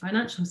a new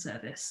financial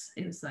service.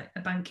 It was like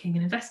a banking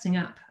and investing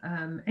app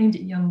aimed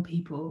at young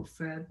people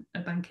for a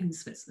bank in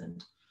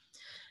Switzerland.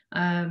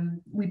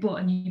 We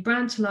brought a new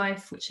brand to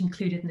life, which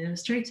included an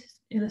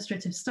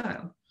illustrative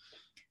style.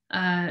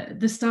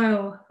 The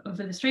style of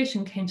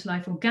illustration came to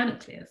life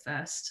organically at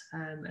first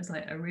as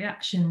like a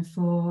reaction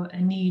for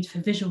a need for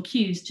visual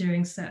cues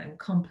during certain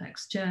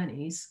complex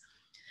journeys.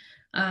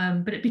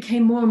 But it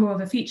became more and more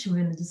of a feature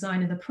within the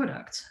design of the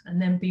product and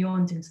then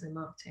beyond into the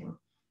marketing.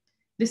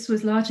 This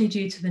was largely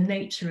due to the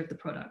nature of the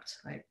product.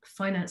 Like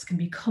finance can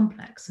be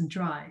complex and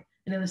dry,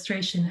 and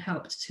illustration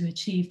helped to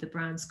achieve the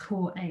brand's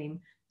core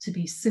aim to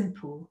be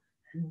simple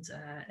and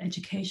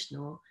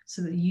educational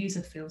so that the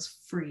user feels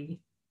free.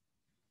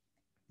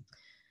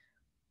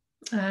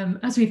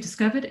 As we've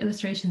discovered,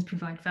 illustrations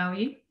provide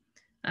value.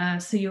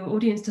 So your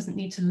audience doesn't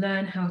need to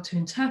learn how to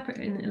interpret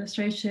an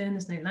illustration.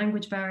 There's no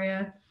language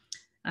barrier.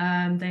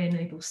 They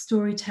enable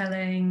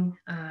storytelling,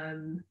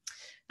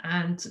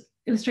 and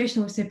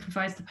illustration also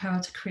provides the power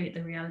to create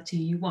the reality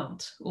you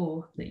want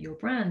or that your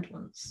brand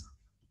wants.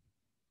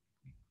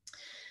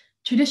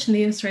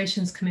 Traditionally,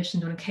 illustration is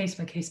commissioned on a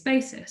case-by-case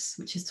basis,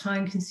 which is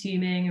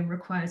time-consuming and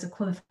requires a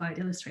qualified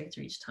illustrator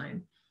each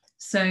time.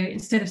 So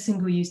instead of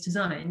single-use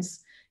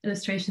designs,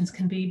 illustrations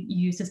can be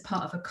used as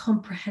part of a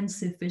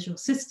comprehensive visual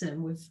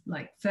system with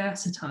like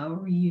versatile,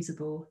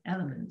 reusable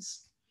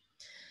elements.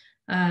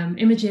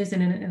 Images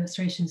in an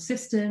illustration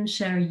system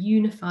share a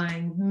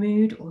unifying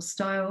mood or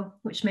style,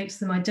 which makes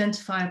them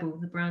identifiable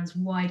with the brand's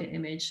wider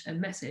image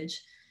and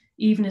message,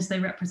 even as they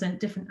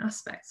represent different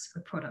aspects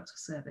of a product or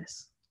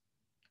service.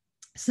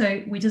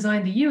 So we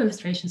designed the U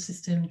illustration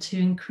system to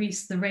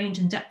increase the range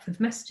and depth of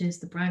messages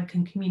the brand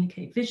can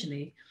communicate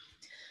visually.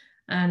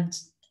 And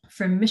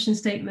from mission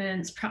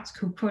statements,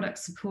 practical product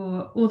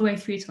support, all the way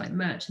through to like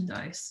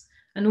merchandise,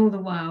 and all the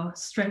while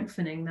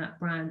strengthening that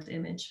brand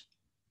image.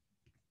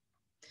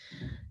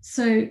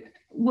 So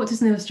what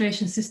does an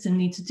illustration system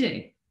need to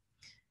do?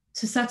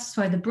 To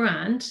satisfy the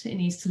brand, it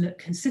needs to look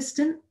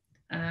consistent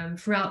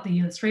throughout the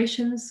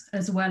illustrations,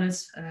 as well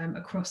as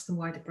across the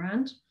wider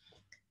brand.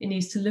 It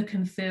needs to look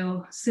and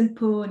feel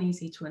simple and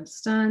easy to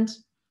understand,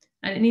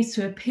 and it needs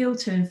to appeal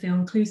to and feel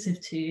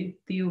inclusive to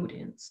the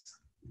audience.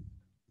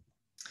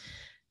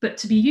 But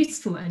to be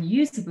useful and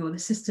usable, the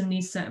system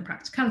needs certain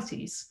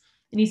practicalities.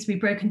 It needs to be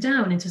broken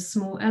down into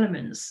small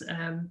elements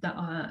that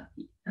are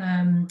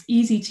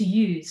easy to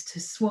use, to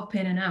swap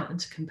in and out and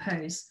to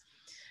compose.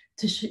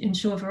 To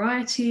ensure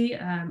variety,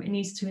 it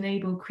needs to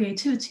enable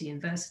creativity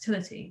and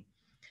versatility.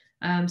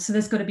 So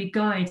there's got to be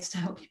guides to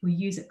help people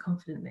use it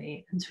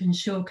confidently, and to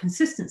ensure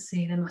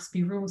consistency, there must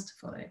be rules to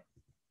follow.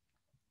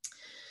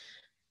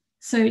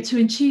 So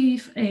to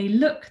achieve a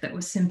look that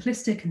was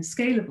simplistic and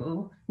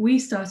scalable, we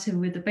started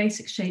with the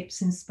basic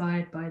shapes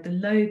inspired by the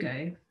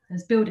logo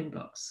as building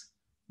blocks.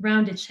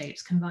 Rounded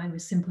shapes combined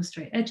with simple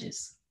straight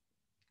edges.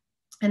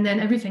 And then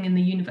everything in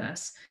the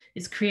universe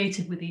is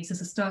created with these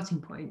as a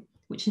starting point,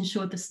 which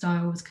ensured the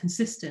style was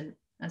consistent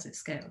as it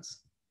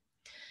scales.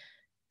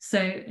 So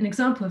an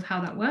example of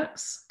how that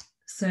works.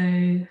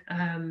 So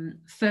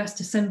first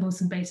assemble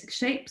some basic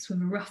shapes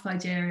with a rough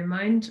idea in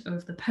mind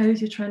of the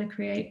pose you're trying to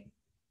create.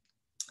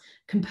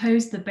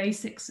 Compose the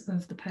basics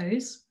of the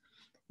pose.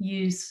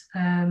 Use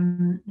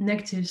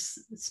negative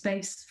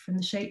space from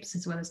the shapes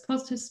as well as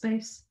positive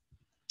space.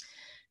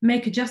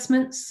 Make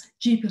adjustments,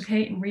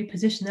 duplicate and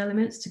reposition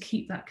elements to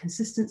keep that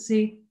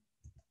consistency.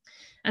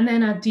 And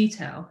then add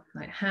detail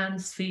like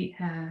hands, feet,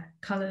 hair,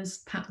 colors,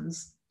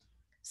 patterns.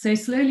 So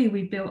slowly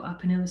we built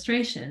up an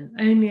illustration,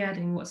 only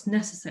adding what's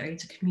necessary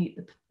to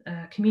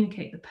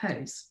communicate the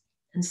pose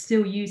and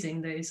still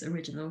using those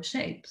original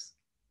shapes.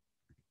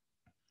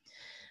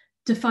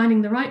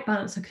 Defining the right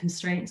balance of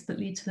constraints that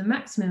lead to the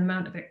maximum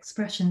amount of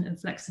expression and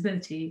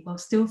flexibility while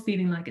still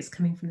feeling like it's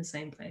coming from the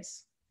same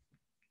place.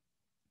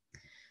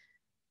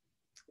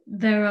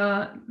 There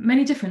are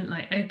many different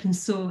like open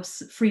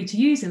source, free to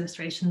use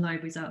illustration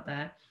libraries out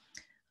there.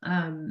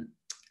 And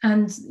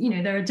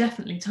there are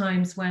definitely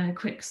times when a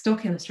quick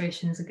stock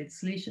illustration is a good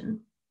solution.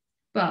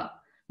 But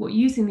what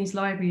using these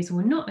libraries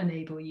will not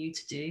enable you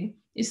to do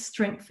is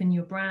strengthen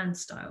your brand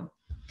style.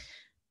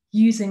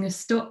 Using a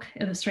stock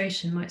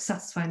illustration might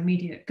satisfy an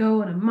immediate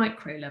goal on a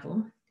micro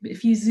level, but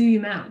if you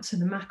zoom out to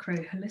the macro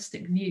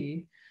holistic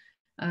view,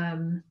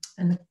 and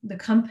the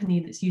company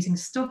that's using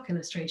stock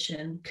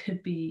illustration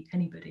could be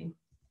anybody.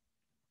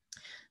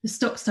 The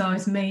stock style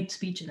is made to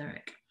be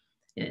generic.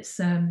 It's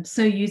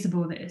so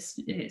usable that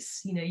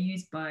it's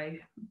used by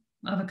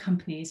other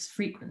companies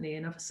frequently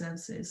in other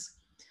services.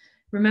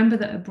 Remember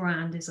that a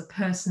brand is a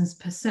person's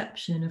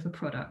perception of a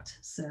product,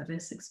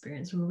 service,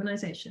 experience, or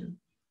organization.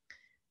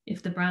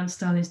 If the brand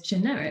style is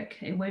generic,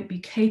 it won't be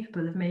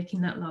capable of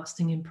making that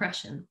lasting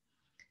impression,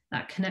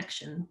 that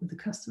connection with the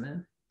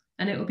customer,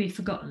 and it will be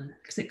forgotten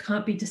because it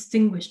can't be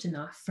distinguished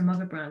enough from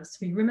other brands to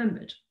be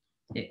remembered.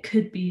 It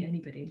could be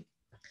anybody.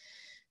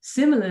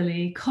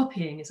 Similarly,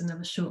 copying is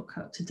another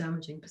shortcut to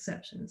damaging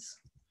perceptions.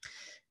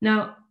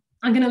 Now,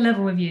 I'm going to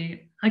level with you.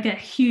 I get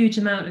a huge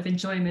amount of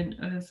enjoyment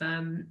of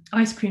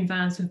ice cream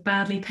vans with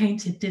badly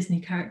painted Disney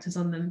characters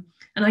on them.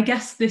 And I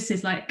guess this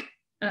is like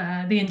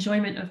the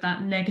enjoyment of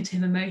that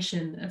negative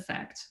emotion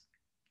effect.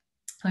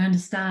 I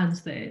understand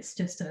that it's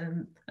just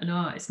an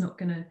art. It's not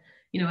going to,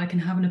 you know, I can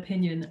have an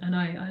opinion and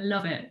I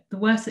love it. The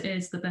worse it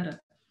is, the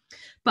better.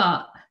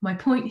 But my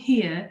point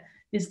here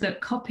is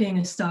that copying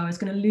a style is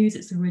going to lose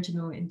its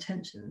original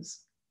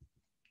intentions.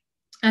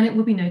 And it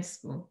will be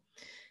noticeable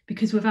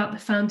because without the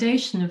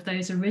foundation of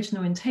those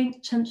original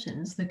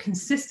intentions, the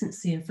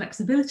consistency and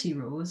flexibility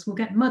rules will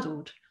get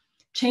muddled.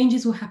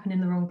 Changes will happen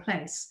in the wrong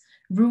place.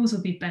 Rules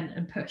will be bent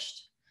and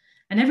pushed.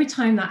 And every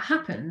time that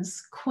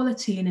happens,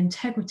 quality and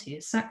integrity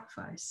is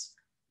sacrificed.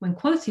 When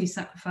quality is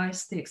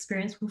sacrificed, the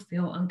experience will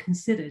feel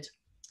unconsidered,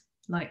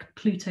 like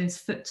Pluto's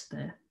foot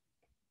there.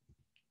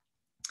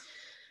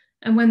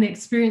 And when the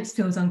experience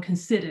feels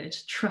unconsidered,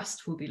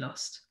 trust will be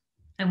lost.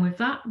 And with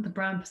that, the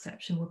brand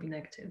perception will be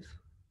negative.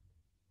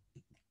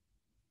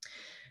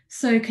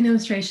 So can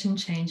illustration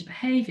change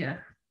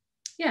behavior?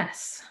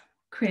 Yes.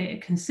 Create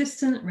a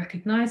consistent,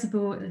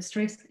 recognizable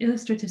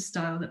illustrative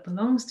style that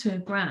belongs to a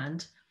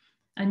brand,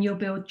 and you'll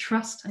build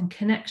trust and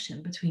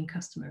connection between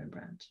customer and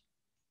brand.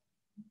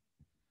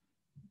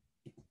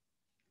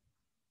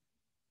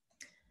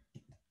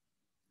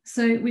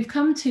 So we've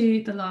come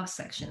to the last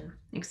section,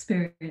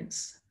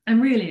 experience.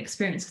 And really,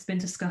 experience has been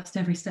discussed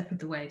every step of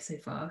the way so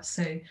far.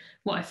 So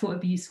what I thought would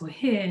be useful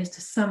here is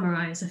to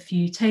summarize a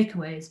few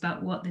takeaways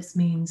about what this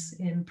means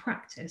in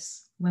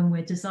practice when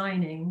we're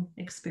designing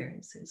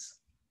experiences.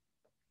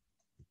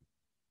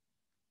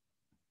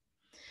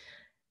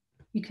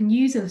 You can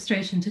use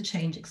illustration to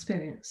change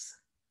experience.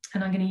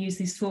 And I'm going to use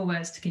these 4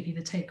 words to give you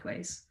the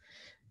takeaways.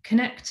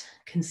 Connect,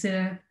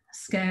 consider,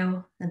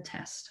 scale, and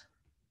test.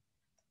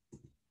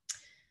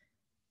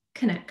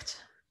 Connect.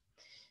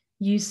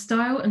 Use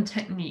style and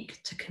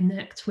technique to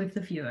connect with the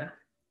viewer.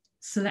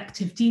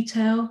 Selective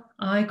detail,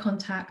 eye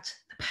contact,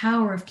 the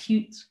power of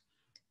cues,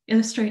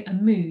 illustrate a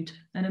mood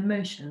and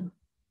emotion.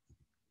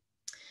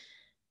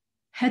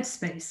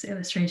 Headspace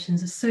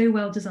illustrations are so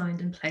well designed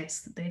and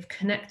placed that they've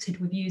connected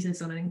with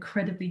users on an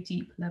incredibly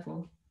deep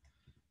level.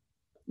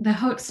 Their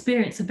whole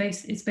experience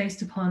is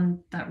based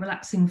upon that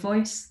relaxing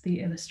voice, the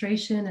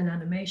illustration and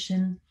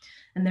animation,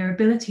 and their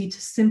ability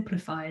to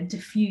simplify and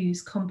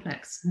diffuse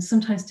complex and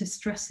sometimes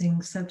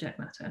distressing subject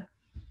matter.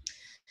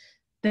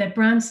 Their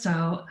brand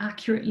style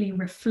accurately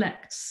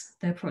reflects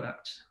their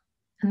product,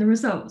 and the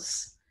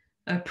results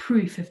are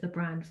proof of the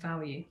brand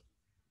value.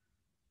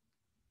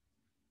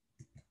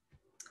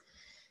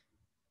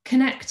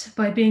 Connect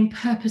by being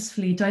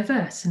purposefully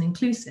diverse and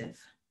inclusive.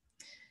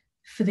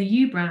 For the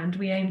U brand,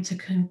 we aim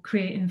to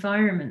create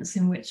environments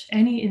in which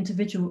any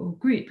individual or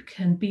group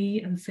can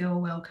be and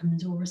feel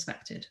welcomed or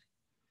respected.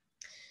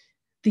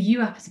 The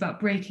U app is about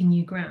breaking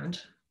new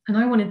ground, and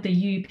I wanted the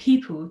U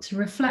people to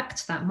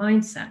reflect that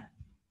mindset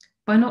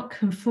by not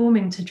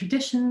conforming to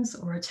traditions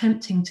or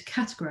attempting to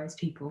categorize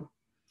people.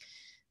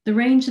 The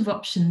range of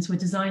options were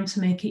designed to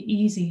make it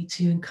easy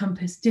to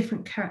encompass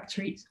different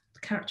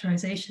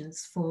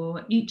characterizations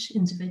for each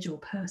individual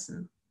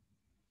person.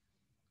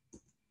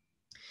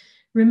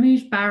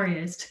 Remove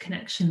barriers to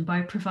connection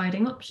by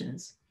providing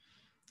options.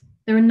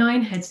 There are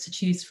 9 heads to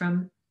choose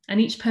from,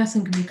 and each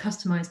person can be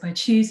customized by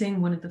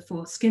choosing one of the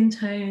 4 skin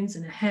tones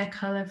and a hair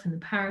color from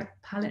the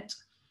palette.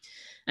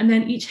 And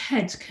then each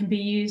head can be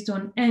used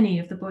on any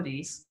of the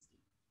bodies,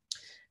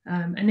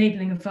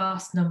 enabling a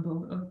vast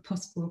number of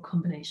possible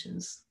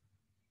combinations.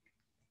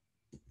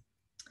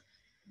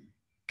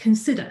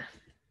 Consider.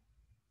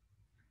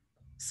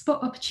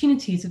 Spot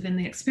opportunities within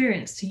the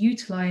experience to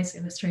utilize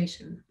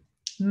illustration,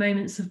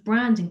 moments of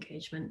brand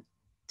engagement,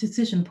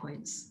 decision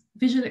points,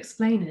 visual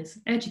explainers,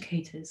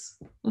 educators,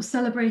 or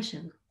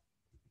celebration.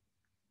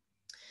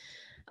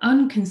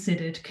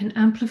 Unconsidered can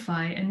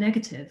amplify a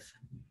negative.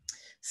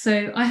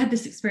 So I had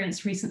this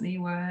experience recently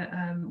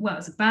where, well, it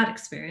was a bad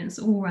experience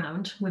all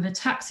round with a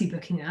taxi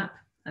booking app.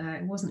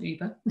 It wasn't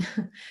Uber.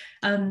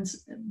 And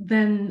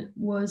then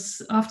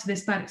after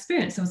this bad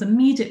experience, I was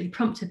immediately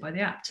prompted by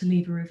the app to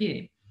leave a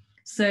review.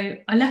 So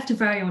I left a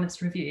very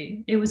honest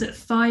review. It was at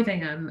 5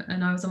 a.m.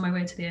 and I was on my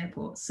way to the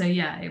airport. So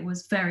yeah, it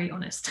was very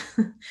honest.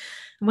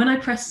 When I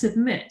pressed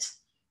submit,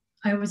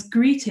 I was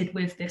greeted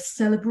with this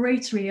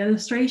celebratory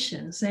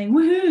illustration saying,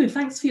 "Woohoo,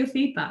 thanks for your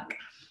feedback."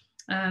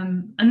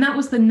 And that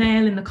was the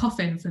nail in the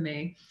coffin for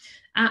me.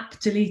 App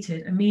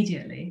deleted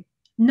immediately.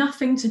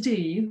 Nothing to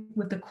do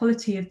with the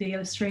quality of the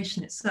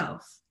illustration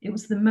itself. It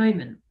was the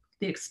moment,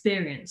 the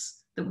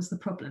experience that was the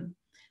problem.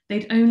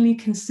 They'd only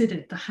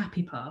considered the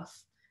happy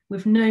path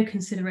with no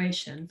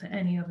consideration for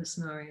any other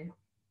scenario.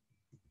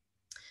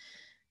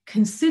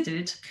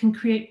 Considered can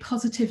create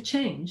positive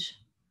change.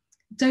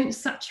 Don't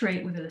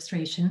saturate with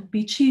illustration,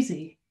 be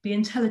choosy. be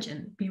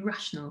intelligent, be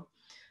rational,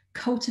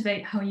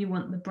 cultivate how you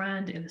want the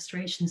brand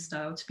illustration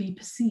style to be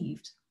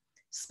perceived.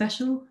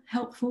 Special,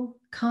 helpful,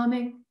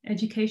 calming,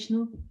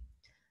 educational.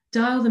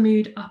 Dial the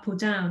mood up or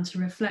down to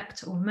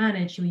reflect or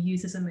manage your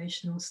user's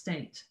emotional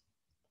state.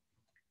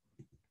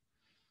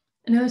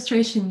 An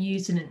illustration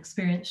used in an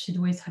experience should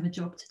always have a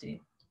job to do.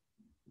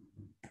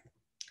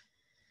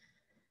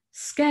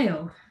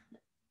 Scale.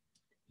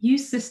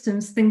 Use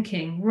systems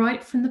thinking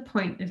right from the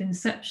point of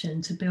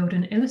inception to build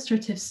an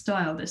illustrative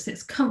style that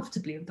sits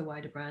comfortably with the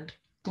wider brand,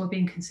 while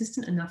being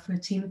consistent enough for a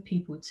team of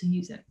people to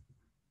use it,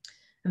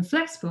 and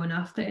flexible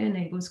enough that it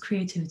enables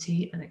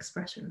creativity and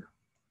expression.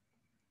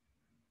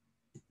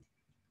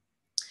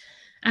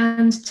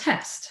 And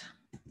test.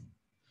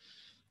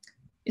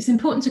 It's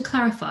important to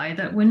clarify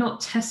that we're not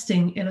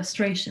testing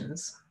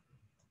illustrations.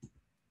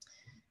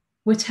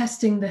 We're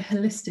testing the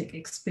holistic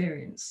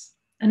experience.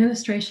 An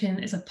illustration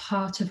is a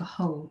part of a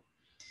whole.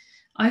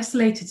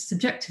 Isolated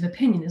subjective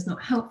opinion is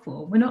not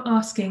helpful. We're not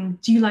asking,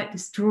 do you like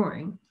this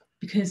drawing?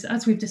 Because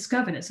as we've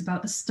discovered, it's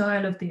about the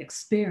style of the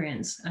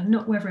experience and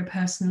not whether a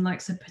person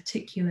likes a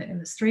particular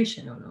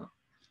illustration or not.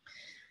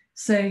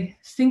 So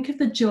think of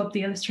the job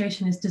the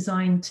illustration is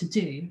designed to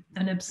do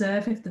and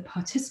observe if the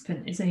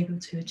participant is able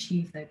to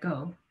achieve their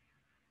goal.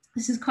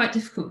 This is quite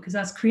difficult because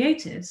as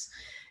creatives,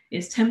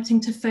 it's tempting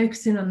to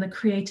focus in on the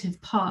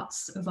creative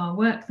parts of our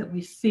work that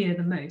we fear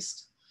the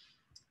most.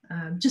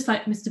 Just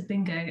like Mr.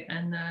 Bingo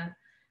and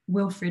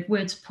Wilfred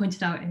Wood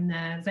pointed out in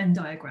their Venn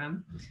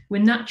diagram,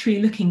 we're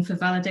naturally looking for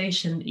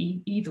validation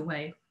either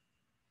way.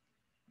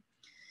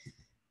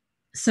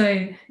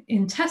 So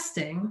in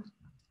testing,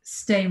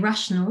 stay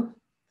rational,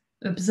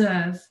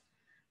 observe,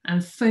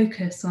 and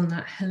focus on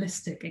that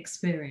holistic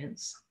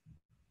experience.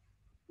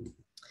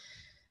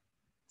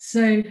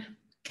 So,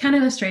 can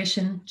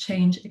illustration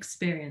change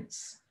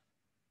experience?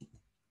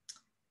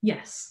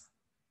 Yes.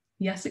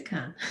 Yes, it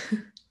can.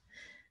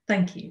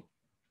 Thank you.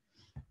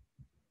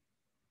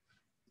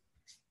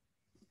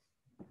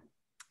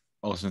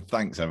 Awesome.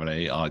 Thanks,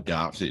 Emily. I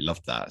absolutely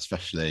loved that,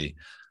 especially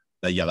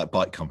that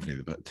bike company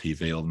that put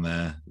TV on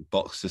their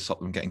box to stop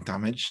them getting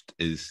damaged.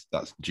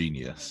 That's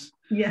genius.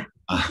 Yeah.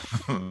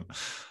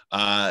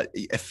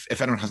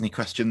 If anyone has any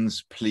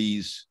questions,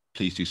 please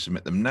do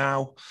submit them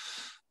now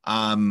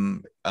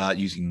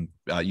using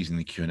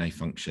the Q&A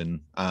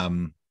function,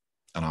 and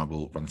I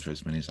will run through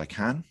as many as I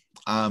can.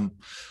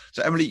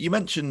 So Emily, you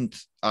mentioned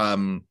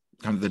kind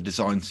of the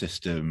design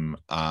system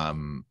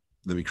that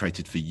we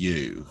created for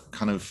you.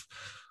 Kind of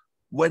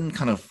when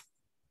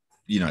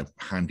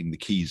handing the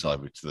keys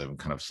over to them,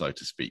 kind of so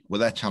to speak, were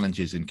there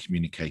challenges in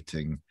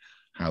communicating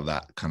how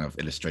that kind of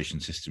illustration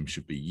system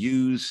should be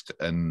used?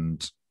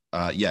 And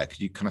could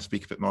you kind of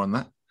speak a bit more on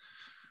that?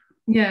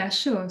 Yeah,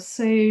 sure.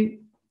 So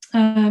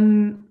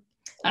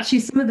actually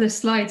some of the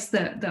slides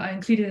that I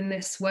included in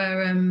this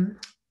were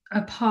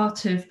a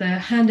part of the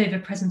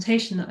handover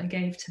presentation that I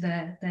gave to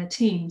their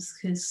teams,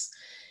 because,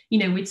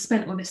 we'd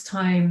spent all this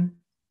time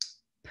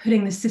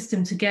putting the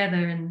system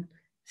together and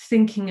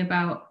thinking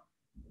about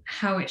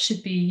how it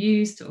should be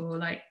used, or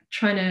like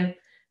trying to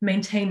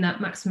maintain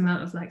that maximum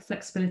amount of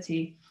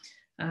flexibility,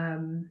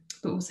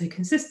 but also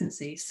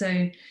consistency.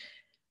 So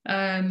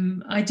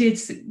I did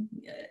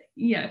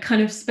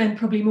kind of spend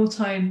probably more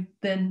time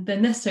than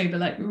necessary,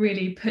 but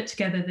really put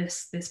together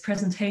this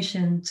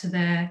presentation to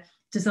their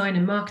design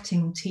and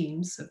marketing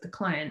teams of the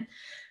client,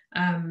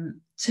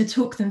 to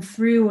talk them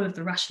through all of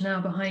the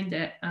rationale behind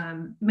it,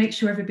 make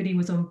sure everybody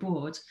was on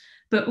board,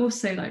 but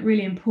also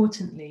really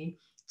importantly,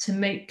 to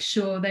make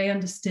sure they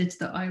understood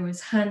that I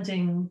was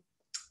handing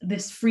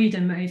this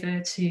freedom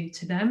over to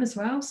them as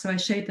well. So I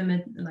showed them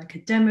a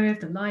demo of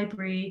the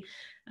library,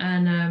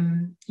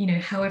 and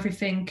how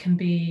everything can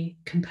be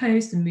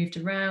composed and moved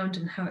around,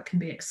 and how it can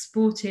be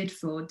exported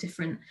for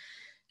different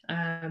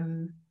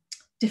formats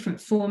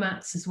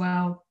as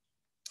well.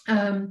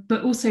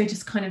 But also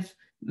just kind of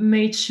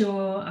made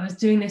sure I was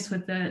doing this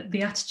with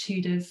the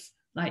attitude of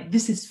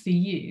this is for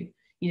you.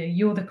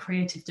 You're the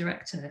creative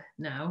director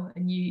now,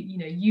 and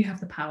you have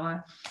the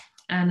power,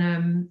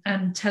 and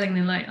telling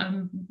them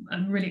I'm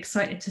really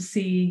excited to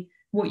see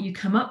what you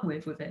come up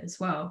with it as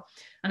well.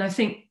 And I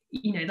think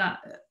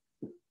that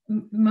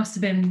must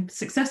have been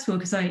successful,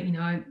 because I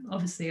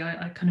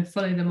kind of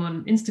follow them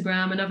on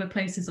Instagram and other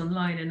places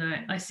online, and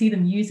I see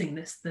them using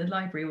the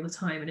library all the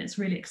time, and it's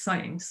really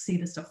exciting to see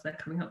the stuff they're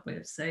coming up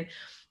with. So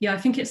yeah, I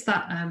think it's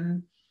that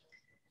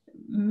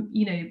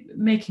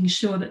making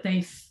sure that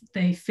they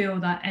feel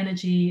that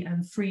energy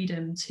and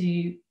freedom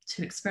to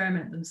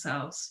experiment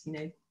themselves,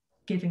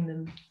 giving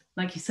them,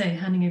 like you say,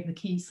 handing over the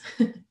keys.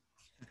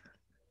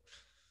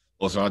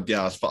 Also,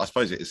 I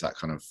suppose it is that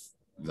kind of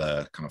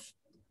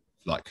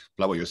like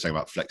what you were saying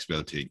about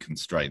flexibility and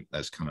constraint.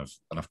 There's kind of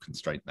enough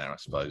constraint there, I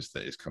suppose,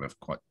 that is kind of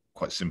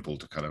quite simple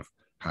to kind of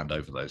hand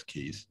over those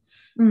keys.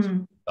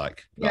 And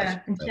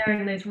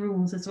sharing those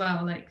rules as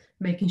well,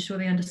 making sure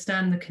they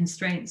understand the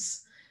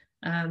constraints.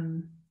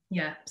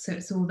 So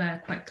it's all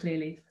there quite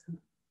clearly.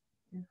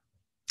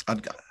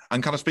 And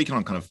kind of speaking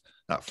on kind of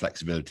that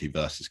flexibility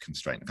versus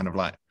constraint, kind of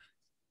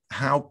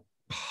how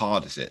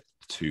hard is it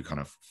to kind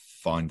of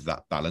find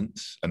that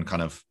balance, and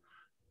kind of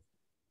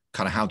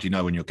how do you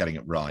know when you're getting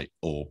it right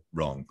or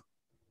wrong?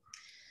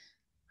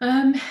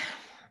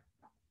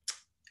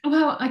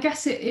 Well, I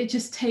guess it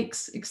just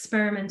takes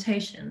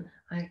experimentation.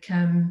 Like,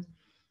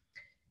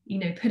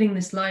 putting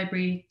this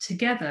library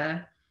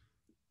together,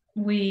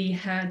 we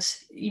had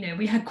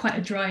quite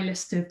a dry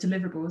list of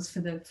deliverables for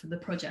the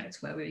project,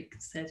 where we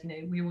said,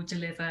 we will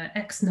deliver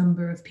X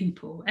number of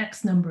people,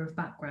 X number of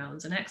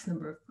backgrounds, and X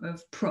number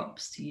of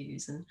props to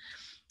use. And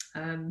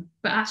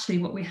but actually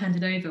what we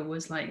handed over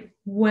was like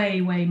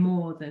way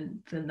more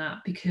than that,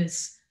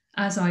 because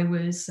as I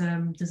was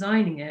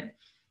designing it,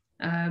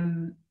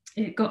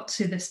 it got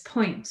to this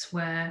point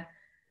where,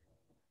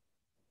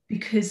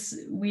 because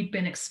we'd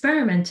been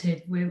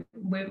experimenting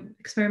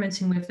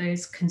with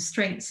those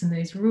constraints and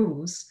those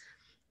rules,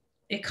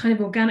 it kind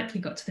of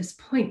organically got to this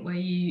point where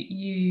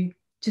you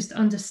just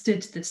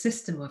understood the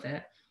system of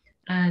it,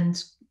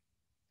 and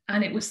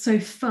it was so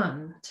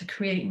fun to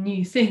create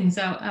new things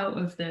out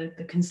of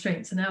the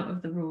constraints and out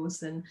of the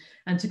rules, and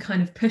to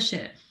kind of push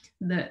it,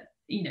 that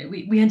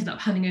we ended up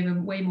handing over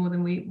way more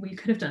than we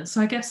could have done.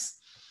 So I guess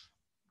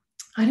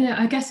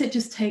it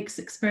just takes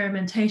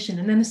experimentation.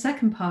 And then the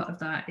second part of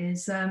that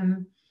is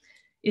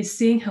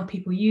seeing how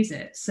people use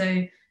it. So,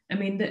 I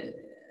mean,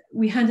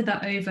 we handed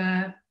that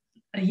over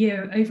a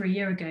year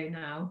ago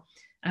now,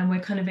 and we're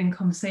kind of in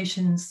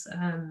conversations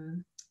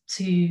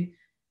to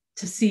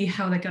see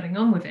how they're getting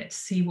on with it, to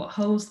see what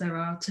holes there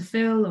are to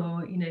fill,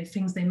 or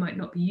things they might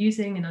not be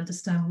using, and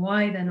understand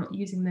why they're not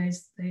using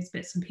those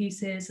bits and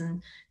pieces,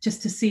 and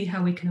just to see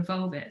how we can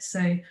evolve it.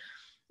 So,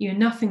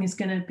 nothing is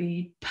going to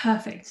be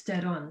perfect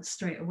dead on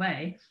straight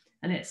away.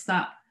 And it's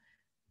that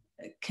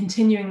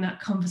continuing that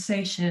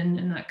conversation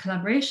and that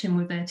collaboration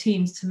with their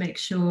teams to make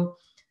sure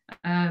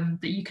that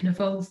you can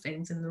evolve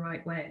things in the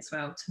right way as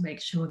well, to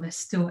make sure they're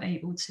still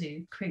able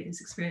to create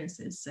these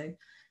experiences. So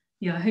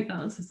yeah, I hope that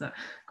answers that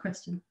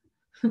question.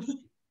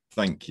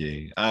 Thank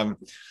you.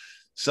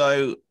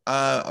 So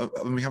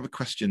we have a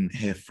question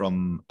here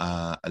from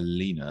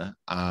Alina,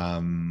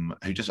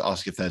 who just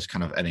asked if there's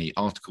kind of any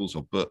articles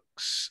or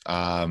books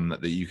that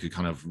you could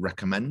kind of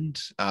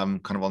recommend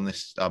kind of on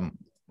this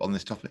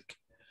topic.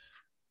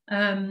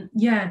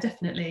 Yeah,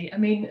 definitely. I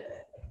mean,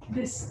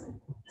 this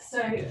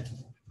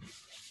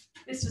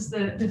was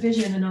the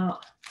vision and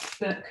art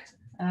book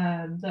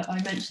that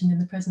I mentioned in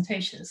the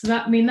presentation. So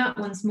that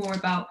one's more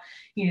about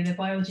the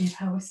biology of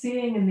how we're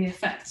seeing and the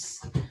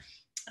effects,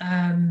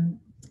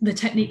 the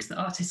techniques that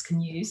artists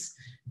can use.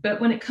 But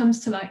when it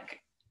comes to like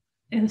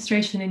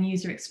illustration and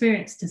user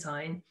experience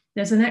design,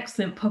 there's an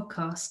excellent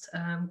podcast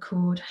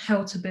called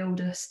How to Build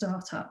a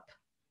Startup,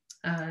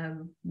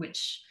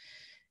 which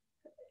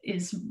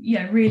is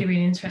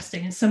really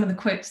interesting. And some of the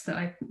quotes that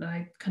I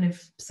kind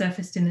of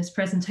surfaced in this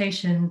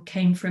presentation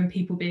came from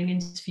people being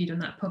interviewed on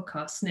that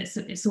podcast,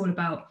 and it's all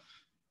about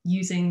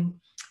using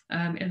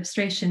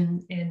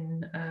illustration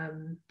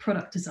in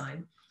product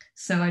design.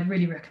 So I'd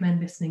really recommend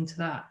listening to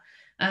that.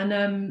 And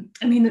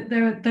I mean,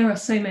 there are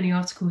so many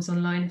articles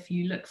online if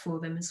you look for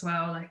them as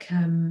well. Like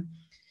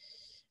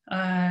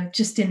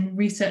just in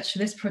research for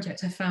this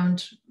project, I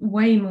found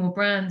way more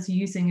brands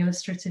using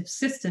illustrative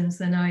systems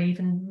than I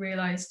even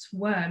realized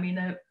were. I mean,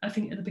 I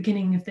think at the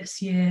beginning of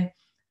this year,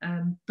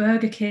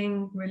 Burger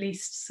King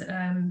released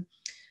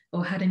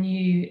or had a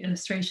new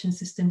illustration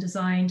system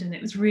designed, and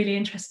it was really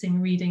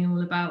interesting reading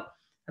all about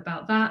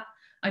that.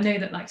 I know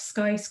that like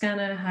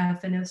Skyscanner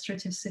have an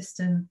illustrative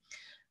system.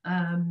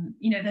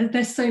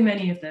 There's so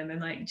many of them, and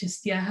like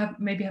just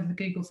maybe have a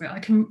Google for it.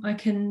 I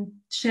can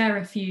share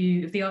a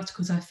few of the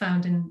articles I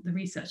found in the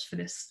research for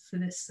this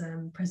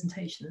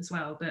presentation as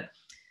well. But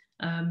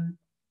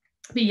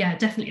yeah,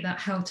 definitely that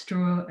How to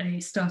Draw a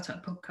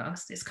Startup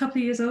podcast. It's a couple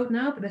of years old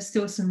now, but there's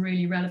still some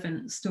really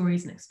relevant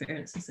stories and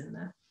experiences in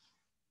there.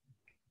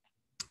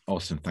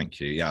 Awesome, thank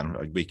you. Yeah,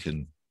 we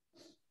can.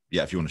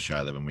 Yeah, if you want to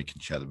share them, and we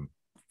can share them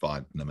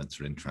via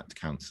Nomensa Interact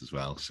accounts as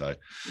well. So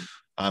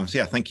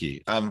yeah, thank you.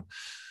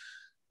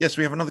 Yes,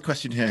 we have another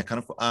question here,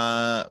 kind of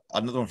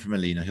another one from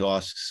Alina, who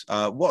asks,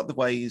 what are the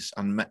ways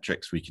and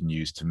metrics we can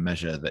use to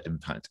measure the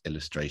impact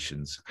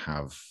illustrations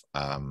have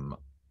on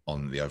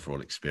the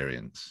overall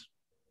experience?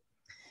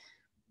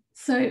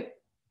 So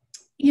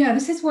yeah,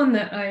 this is one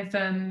that I've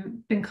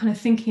been kind of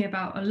thinking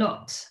about a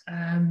lot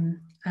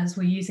as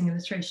we're using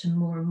illustration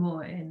more and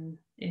more in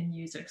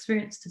user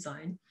experience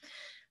design.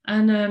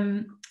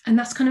 And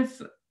that's kind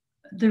of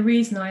the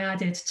reason I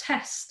added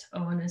test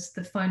on as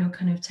the final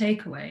kind of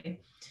takeaway,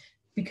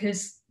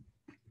 because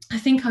I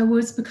think I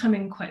was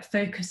becoming quite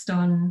focused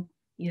on,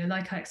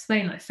 like I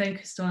explained, like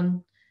focused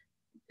on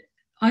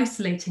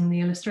isolating the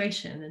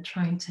illustration and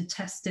trying to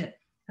test it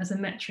as a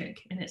metric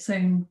in its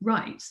own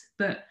right.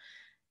 But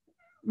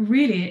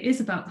really it is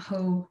about the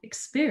whole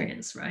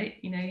experience, right?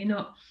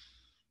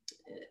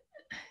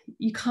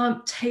 You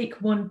can't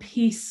take one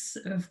piece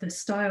of the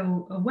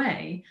style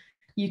away.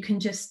 You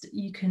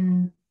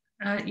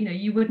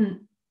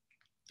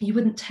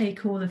wouldn't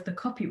take all of the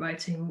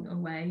copywriting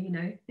away.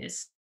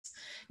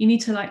 You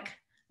need to like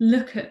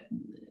look at,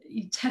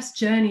 you test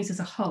journeys as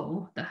a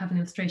whole that have an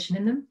illustration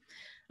in them.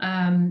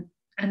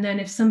 And then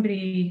if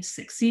somebody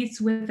succeeds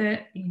with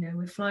it, you know,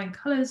 with flying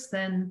colors,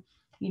 then,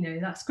 you know,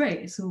 that's great.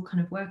 It's all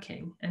kind of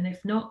working. And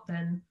if not,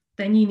 then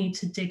you need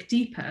to dig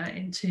deeper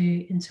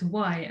into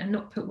why, and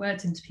not put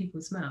words into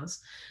people's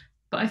mouths.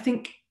 But I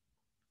think,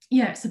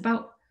 yeah, it's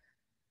about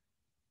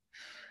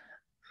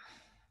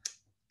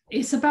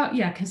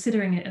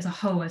considering it as a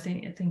whole. I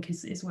think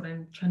is what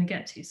I'm trying to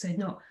get to. So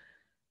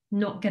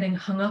not getting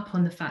hung up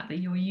on the fact that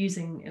you're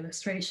using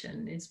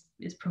illustration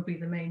is probably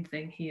the main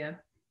thing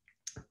here.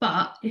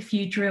 But if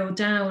you drill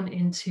down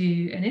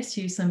into an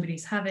issue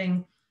somebody's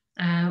having,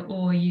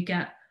 or you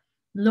get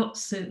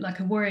lots of, like,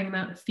 a worrying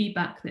amount of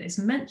feedback that is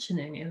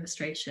mentioning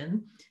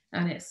illustration,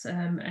 and it's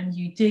and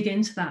you dig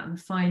into that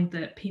and find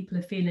that people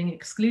are feeling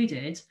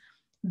excluded,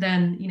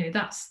 then, you know,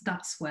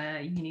 that's where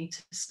you need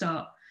to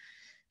start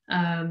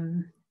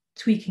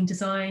tweaking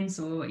designs,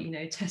 or, you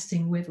know,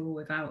 testing with or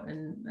without,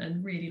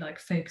 and really like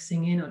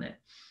focusing in on it.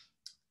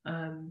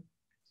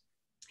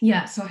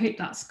 Yeah, so I hope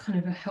that's kind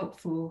of a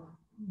helpful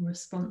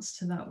response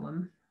to that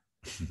one.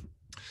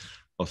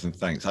 Awesome,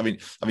 thanks. I mean,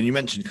 you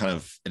mentioned kind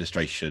of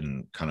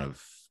illustration kind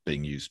of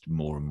being used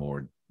more and more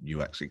in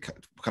UX. It kind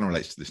of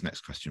relates to this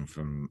next question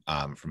from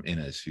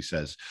Inez, who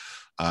says,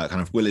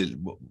 kind of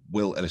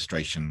will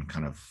illustration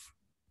kind of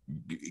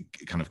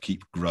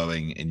keep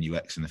growing in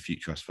UX in the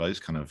future? I suppose,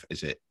 kind of,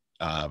 is it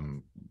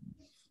I'm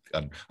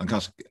kind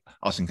of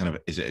asking, kind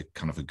of, is it a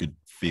kind of a good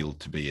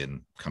field to be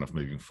in kind of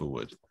moving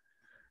forward?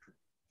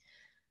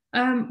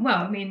 Well,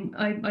 I mean,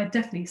 I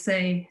definitely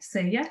say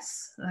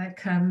yes.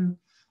 Like,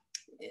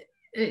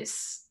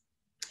 it's,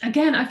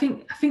 again, I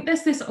think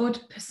there's this odd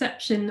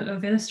perception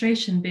of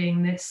illustration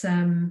being this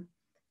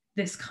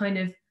this kind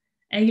of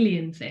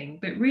alien thing,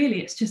 but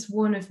really it's just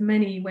one of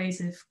many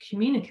ways of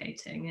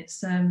communicating.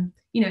 It's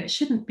you know, it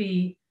shouldn't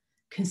be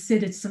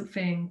considered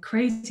something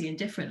crazy and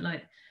different.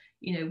 Like,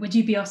 you know, would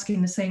you be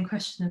asking the same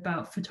question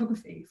about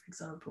photography, for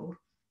example?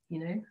 You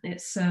know,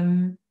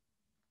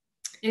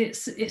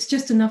 it's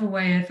just another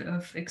way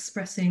of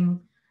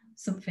expressing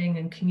something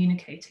and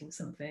communicating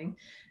something.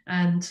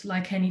 And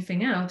like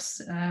anything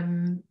else,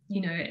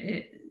 you know,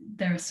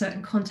 there are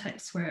certain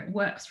contexts where it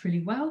works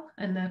really well,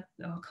 and there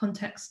are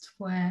contexts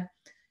where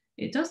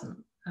it doesn't.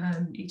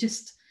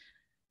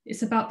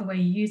 It's about the way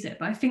you use it.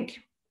 But I think,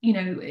 you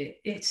know,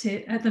 it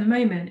at the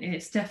moment,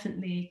 it's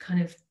definitely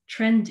kind of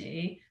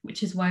trendy,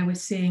 which is why we're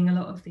seeing a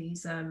lot of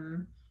these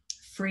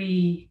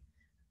free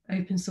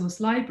open source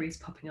libraries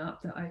popping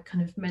up that I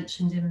kind of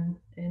mentioned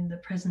in the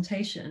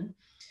presentation.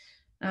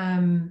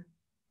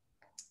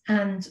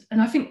 And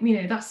I think,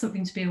 you know, that's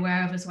something to be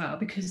aware of as well,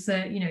 because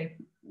you know,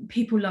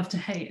 people love to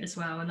hate as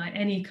well, and like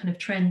any kind of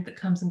trend that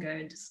comes and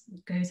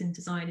goes in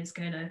design is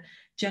going to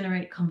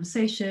generate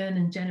conversation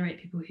and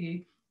generate people who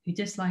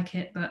dislike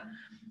it. But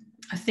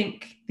I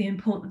think the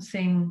important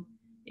thing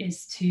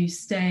is to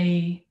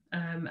stay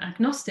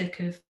agnostic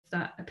of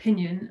that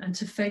opinion, and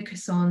to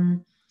focus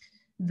on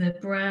the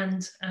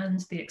brand and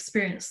the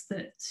experience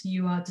that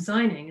you are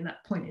designing at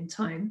that point in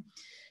time,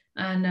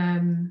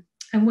 and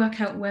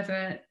work out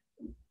whether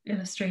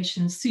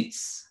illustration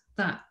suits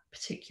that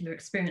particular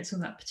experience or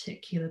that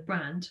particular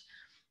brand.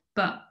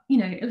 But, you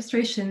know,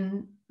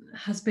 illustration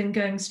has been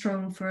going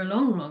strong for a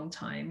long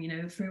time, you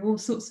know, through all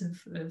sorts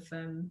of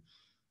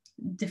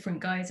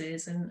different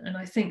guises, and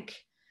I think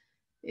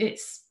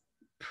it's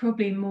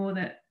probably more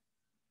that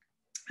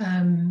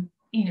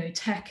you know,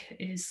 tech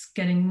is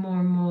getting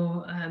more and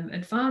more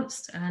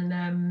advanced,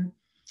 and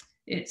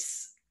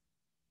it's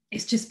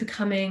just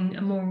becoming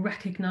a more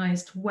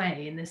recognized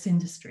way in this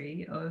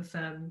industry of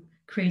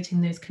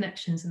creating those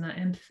connections and that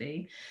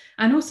empathy.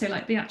 And also,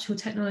 like, the actual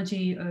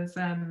technology of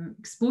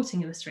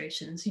exporting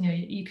illustrations, you know,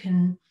 you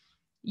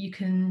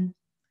can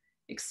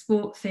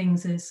export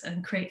things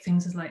and create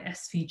things as like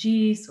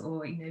SVGs,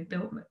 or, you know,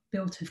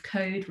 built of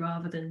code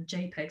rather than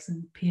JPEGs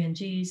and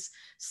PNGs.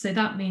 So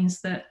that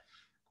means that,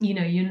 you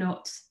know, you're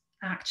not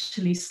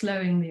actually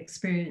slowing the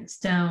experience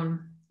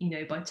down, you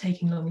know, by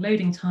taking long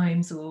loading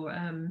times, or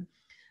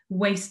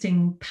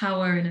wasting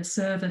power in a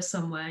server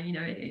somewhere. You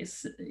know,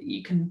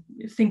 you can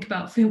think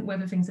about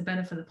whether things are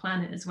better for the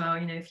planet as well.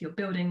 You know, if you're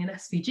building an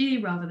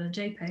SVG rather than a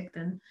JPEG,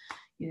 then,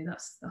 you know,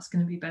 that's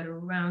going to be better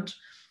all around.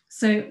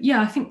 So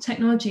yeah, I think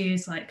technology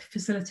is like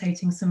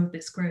facilitating some of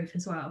this growth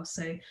as well.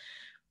 So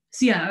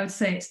yeah, I would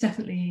say it's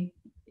definitely,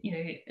 you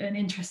know, an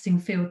interesting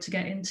field to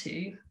get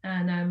into,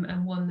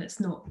 and one that's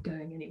not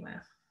going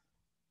anywhere.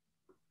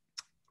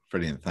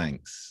 Brilliant,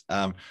 thanks.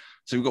 So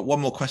we've got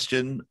one more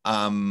question,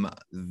 and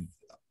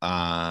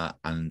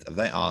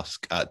they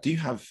ask, do you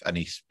have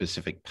any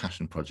specific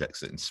passion projects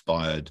that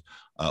inspired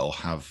or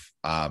have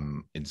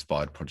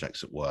inspired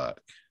projects at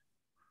work?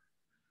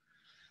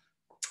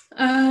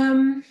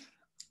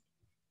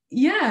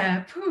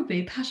 Yeah,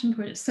 probably passion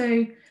projects.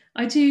 So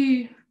I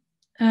do,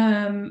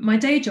 my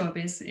day job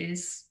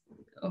is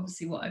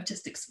obviously what I've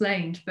just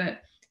explained,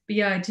 but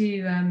yeah, I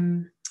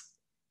do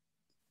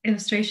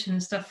illustration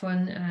and stuff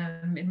on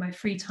in my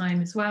free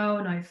time as well.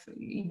 And I've,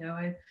 you know,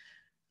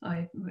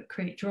 I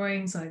create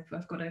drawings.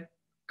 I've got a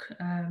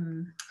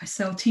I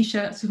sell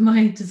t-shirts with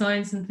my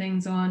designs and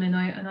things on, and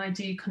I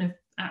do kind of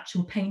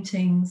actual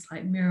paintings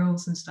like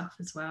murals and stuff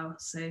as well.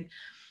 So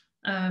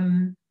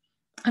and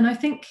I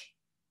think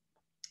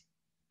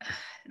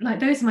like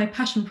those are my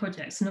passion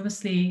projects, and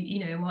obviously,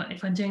 you know what,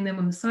 if I'm doing them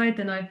on the side,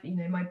 then I've, you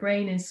know, my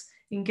brain is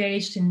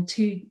engaged in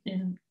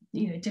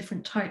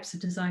different types of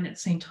design at the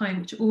same time,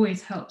 which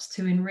always helps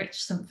to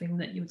enrich something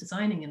that you're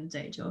designing in the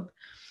day job.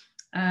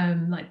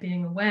 Like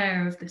being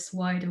aware of this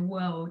wider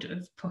world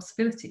of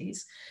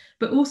possibilities,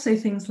 but also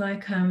things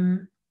like,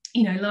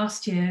 you know,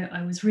 last year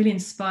I was really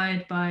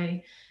inspired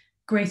by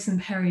Grace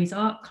and Perry's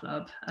art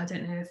club. I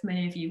don't know if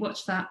many of you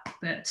watched that,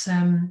 but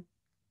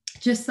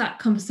just that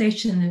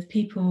conversation of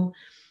people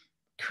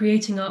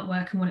creating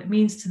artwork and what it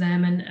means to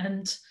them.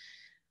 And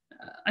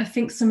I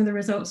think some of the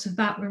results of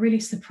that were really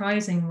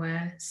surprising,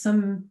 where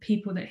some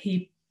people that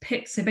he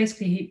picked, so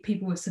basically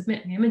people were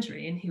submitting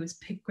imagery, and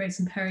Grace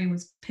and Perry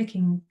was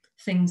picking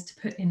things to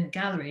put in a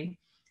gallery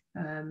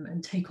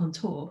and take on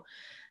tour.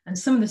 And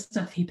some of the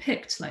stuff he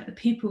picked, like the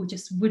people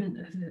just wouldn't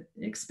have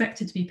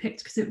expected to be picked,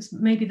 because it was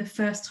maybe the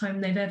first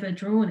time they've ever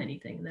drawn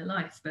anything in their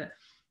life. But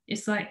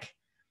it's like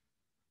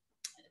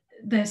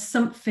there's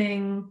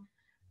something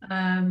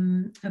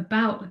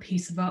about a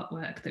piece of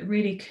artwork that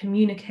really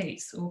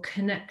communicates or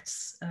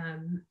connects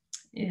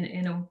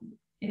in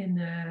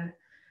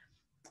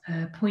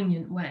a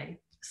poignant way.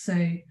 So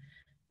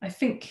I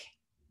think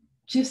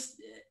just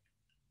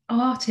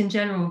art in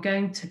general,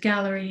 going to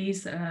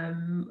galleries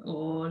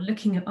or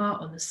looking at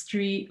art on the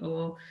street,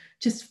 or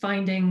just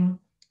finding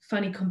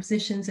funny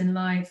compositions in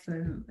life,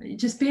 and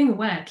just being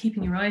aware,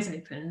 keeping your eyes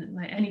open,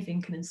 like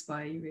anything can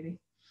inspire you, really.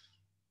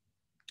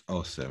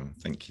 Awesome,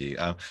 thank you.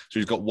 So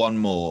we've got one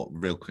more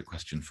real quick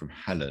question from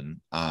Helen,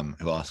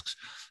 who asks,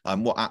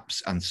 what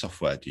apps and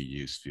software do you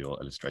use for your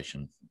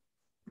illustration?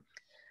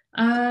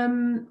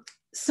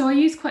 So I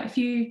use quite a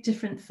few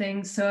different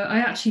things. So I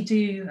actually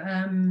do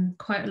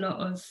quite a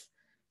lot of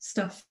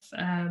stuff,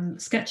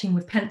 sketching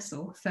with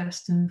pencil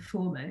first and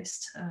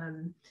foremost.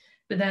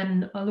 But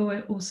then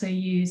I'll also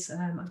use,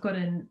 I've got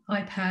an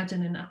iPad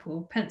and an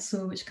Apple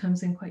Pencil, which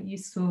comes in quite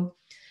useful.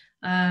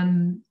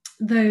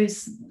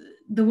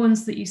 The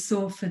ones that you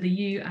saw for the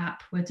U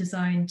app were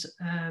designed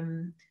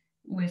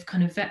with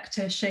kind of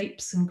vector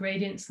shapes and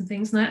gradients and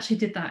things. And I actually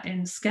did that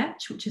in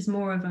Sketch, which is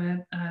more of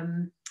a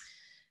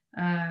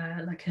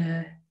like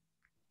a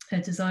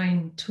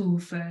design tool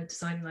for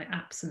designing like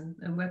apps and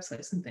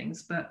websites and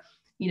things. But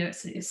you know,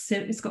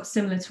 it's got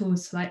similar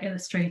tools to like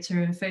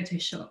Illustrator and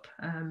Photoshop,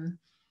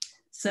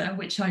 so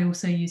which I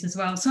also use as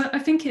well. So I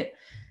think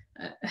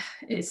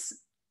it's,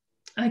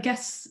 I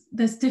guess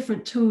there's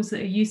different tools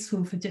that are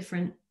useful for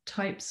different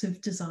types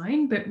of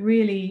design, but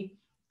really,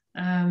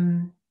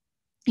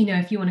 you know,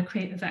 if you want to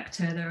create a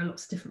vector, there are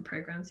lots of different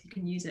programs you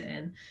can use it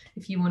in.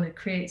 If you want to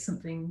create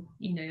something,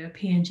 you know, a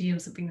PNG or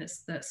something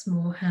that's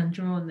more hand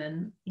drawn,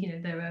 then you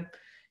know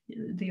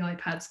the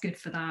iPad's good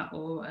for that,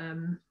 or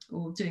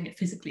doing it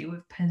physically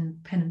with pen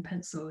and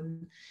pencil.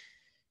 And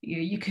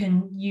you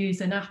can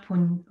use an app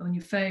on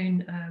your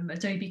phone,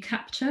 Adobe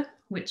Capture,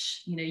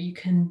 which, you know, you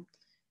can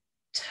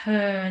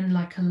turn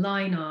like a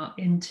line art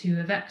into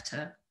a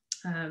vector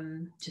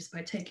just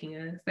by taking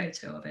a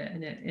photo of it,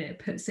 and it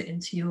puts it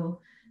into your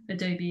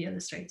Adobe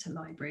Illustrator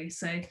library.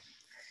 So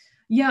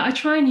yeah, I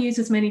try and use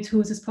as many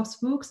tools as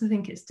possible, because I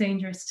think it's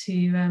dangerous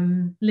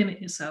to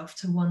limit yourself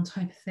to one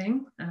type of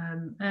thing.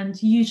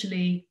 And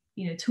usually,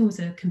 you know, tools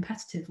are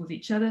competitive with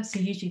each other,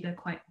 so usually they're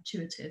quite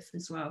intuitive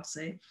as well.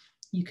 So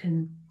you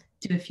can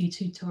do a few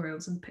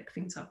tutorials and pick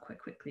things up quite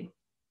quickly.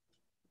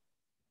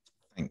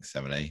 Thanks,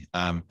 Emily.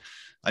 And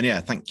yeah,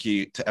 thank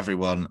you to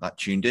everyone that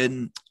tuned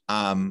in.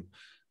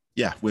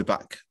 Yeah, we're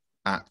back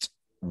at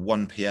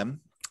 1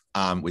 p.m.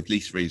 With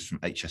Lisa Reeves from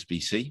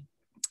HSBC,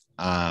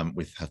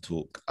 with her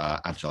talk,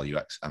 Agile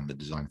UX and the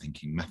Design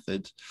Thinking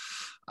Method.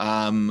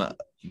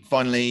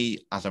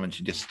 Finally, as I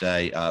mentioned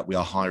yesterday, we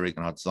are hiring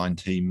on our design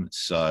team.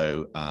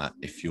 So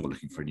if you're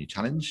looking for a new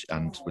challenge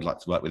and would like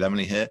to work with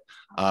Emily here,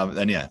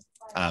 then yeah,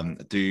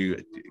 do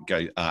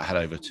go head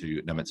over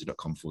to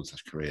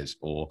nomensa.com/careers,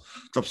 or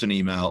drop us an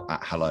email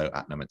at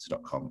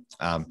hello@nomensa.com.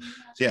 So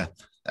yeah,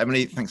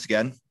 Emily, thanks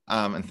again.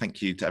 And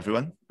thank you to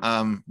everyone.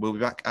 We'll be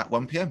back at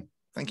 1 p.m.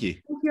 Thank you.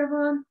 Thank you,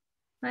 everyone.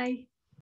 Bye.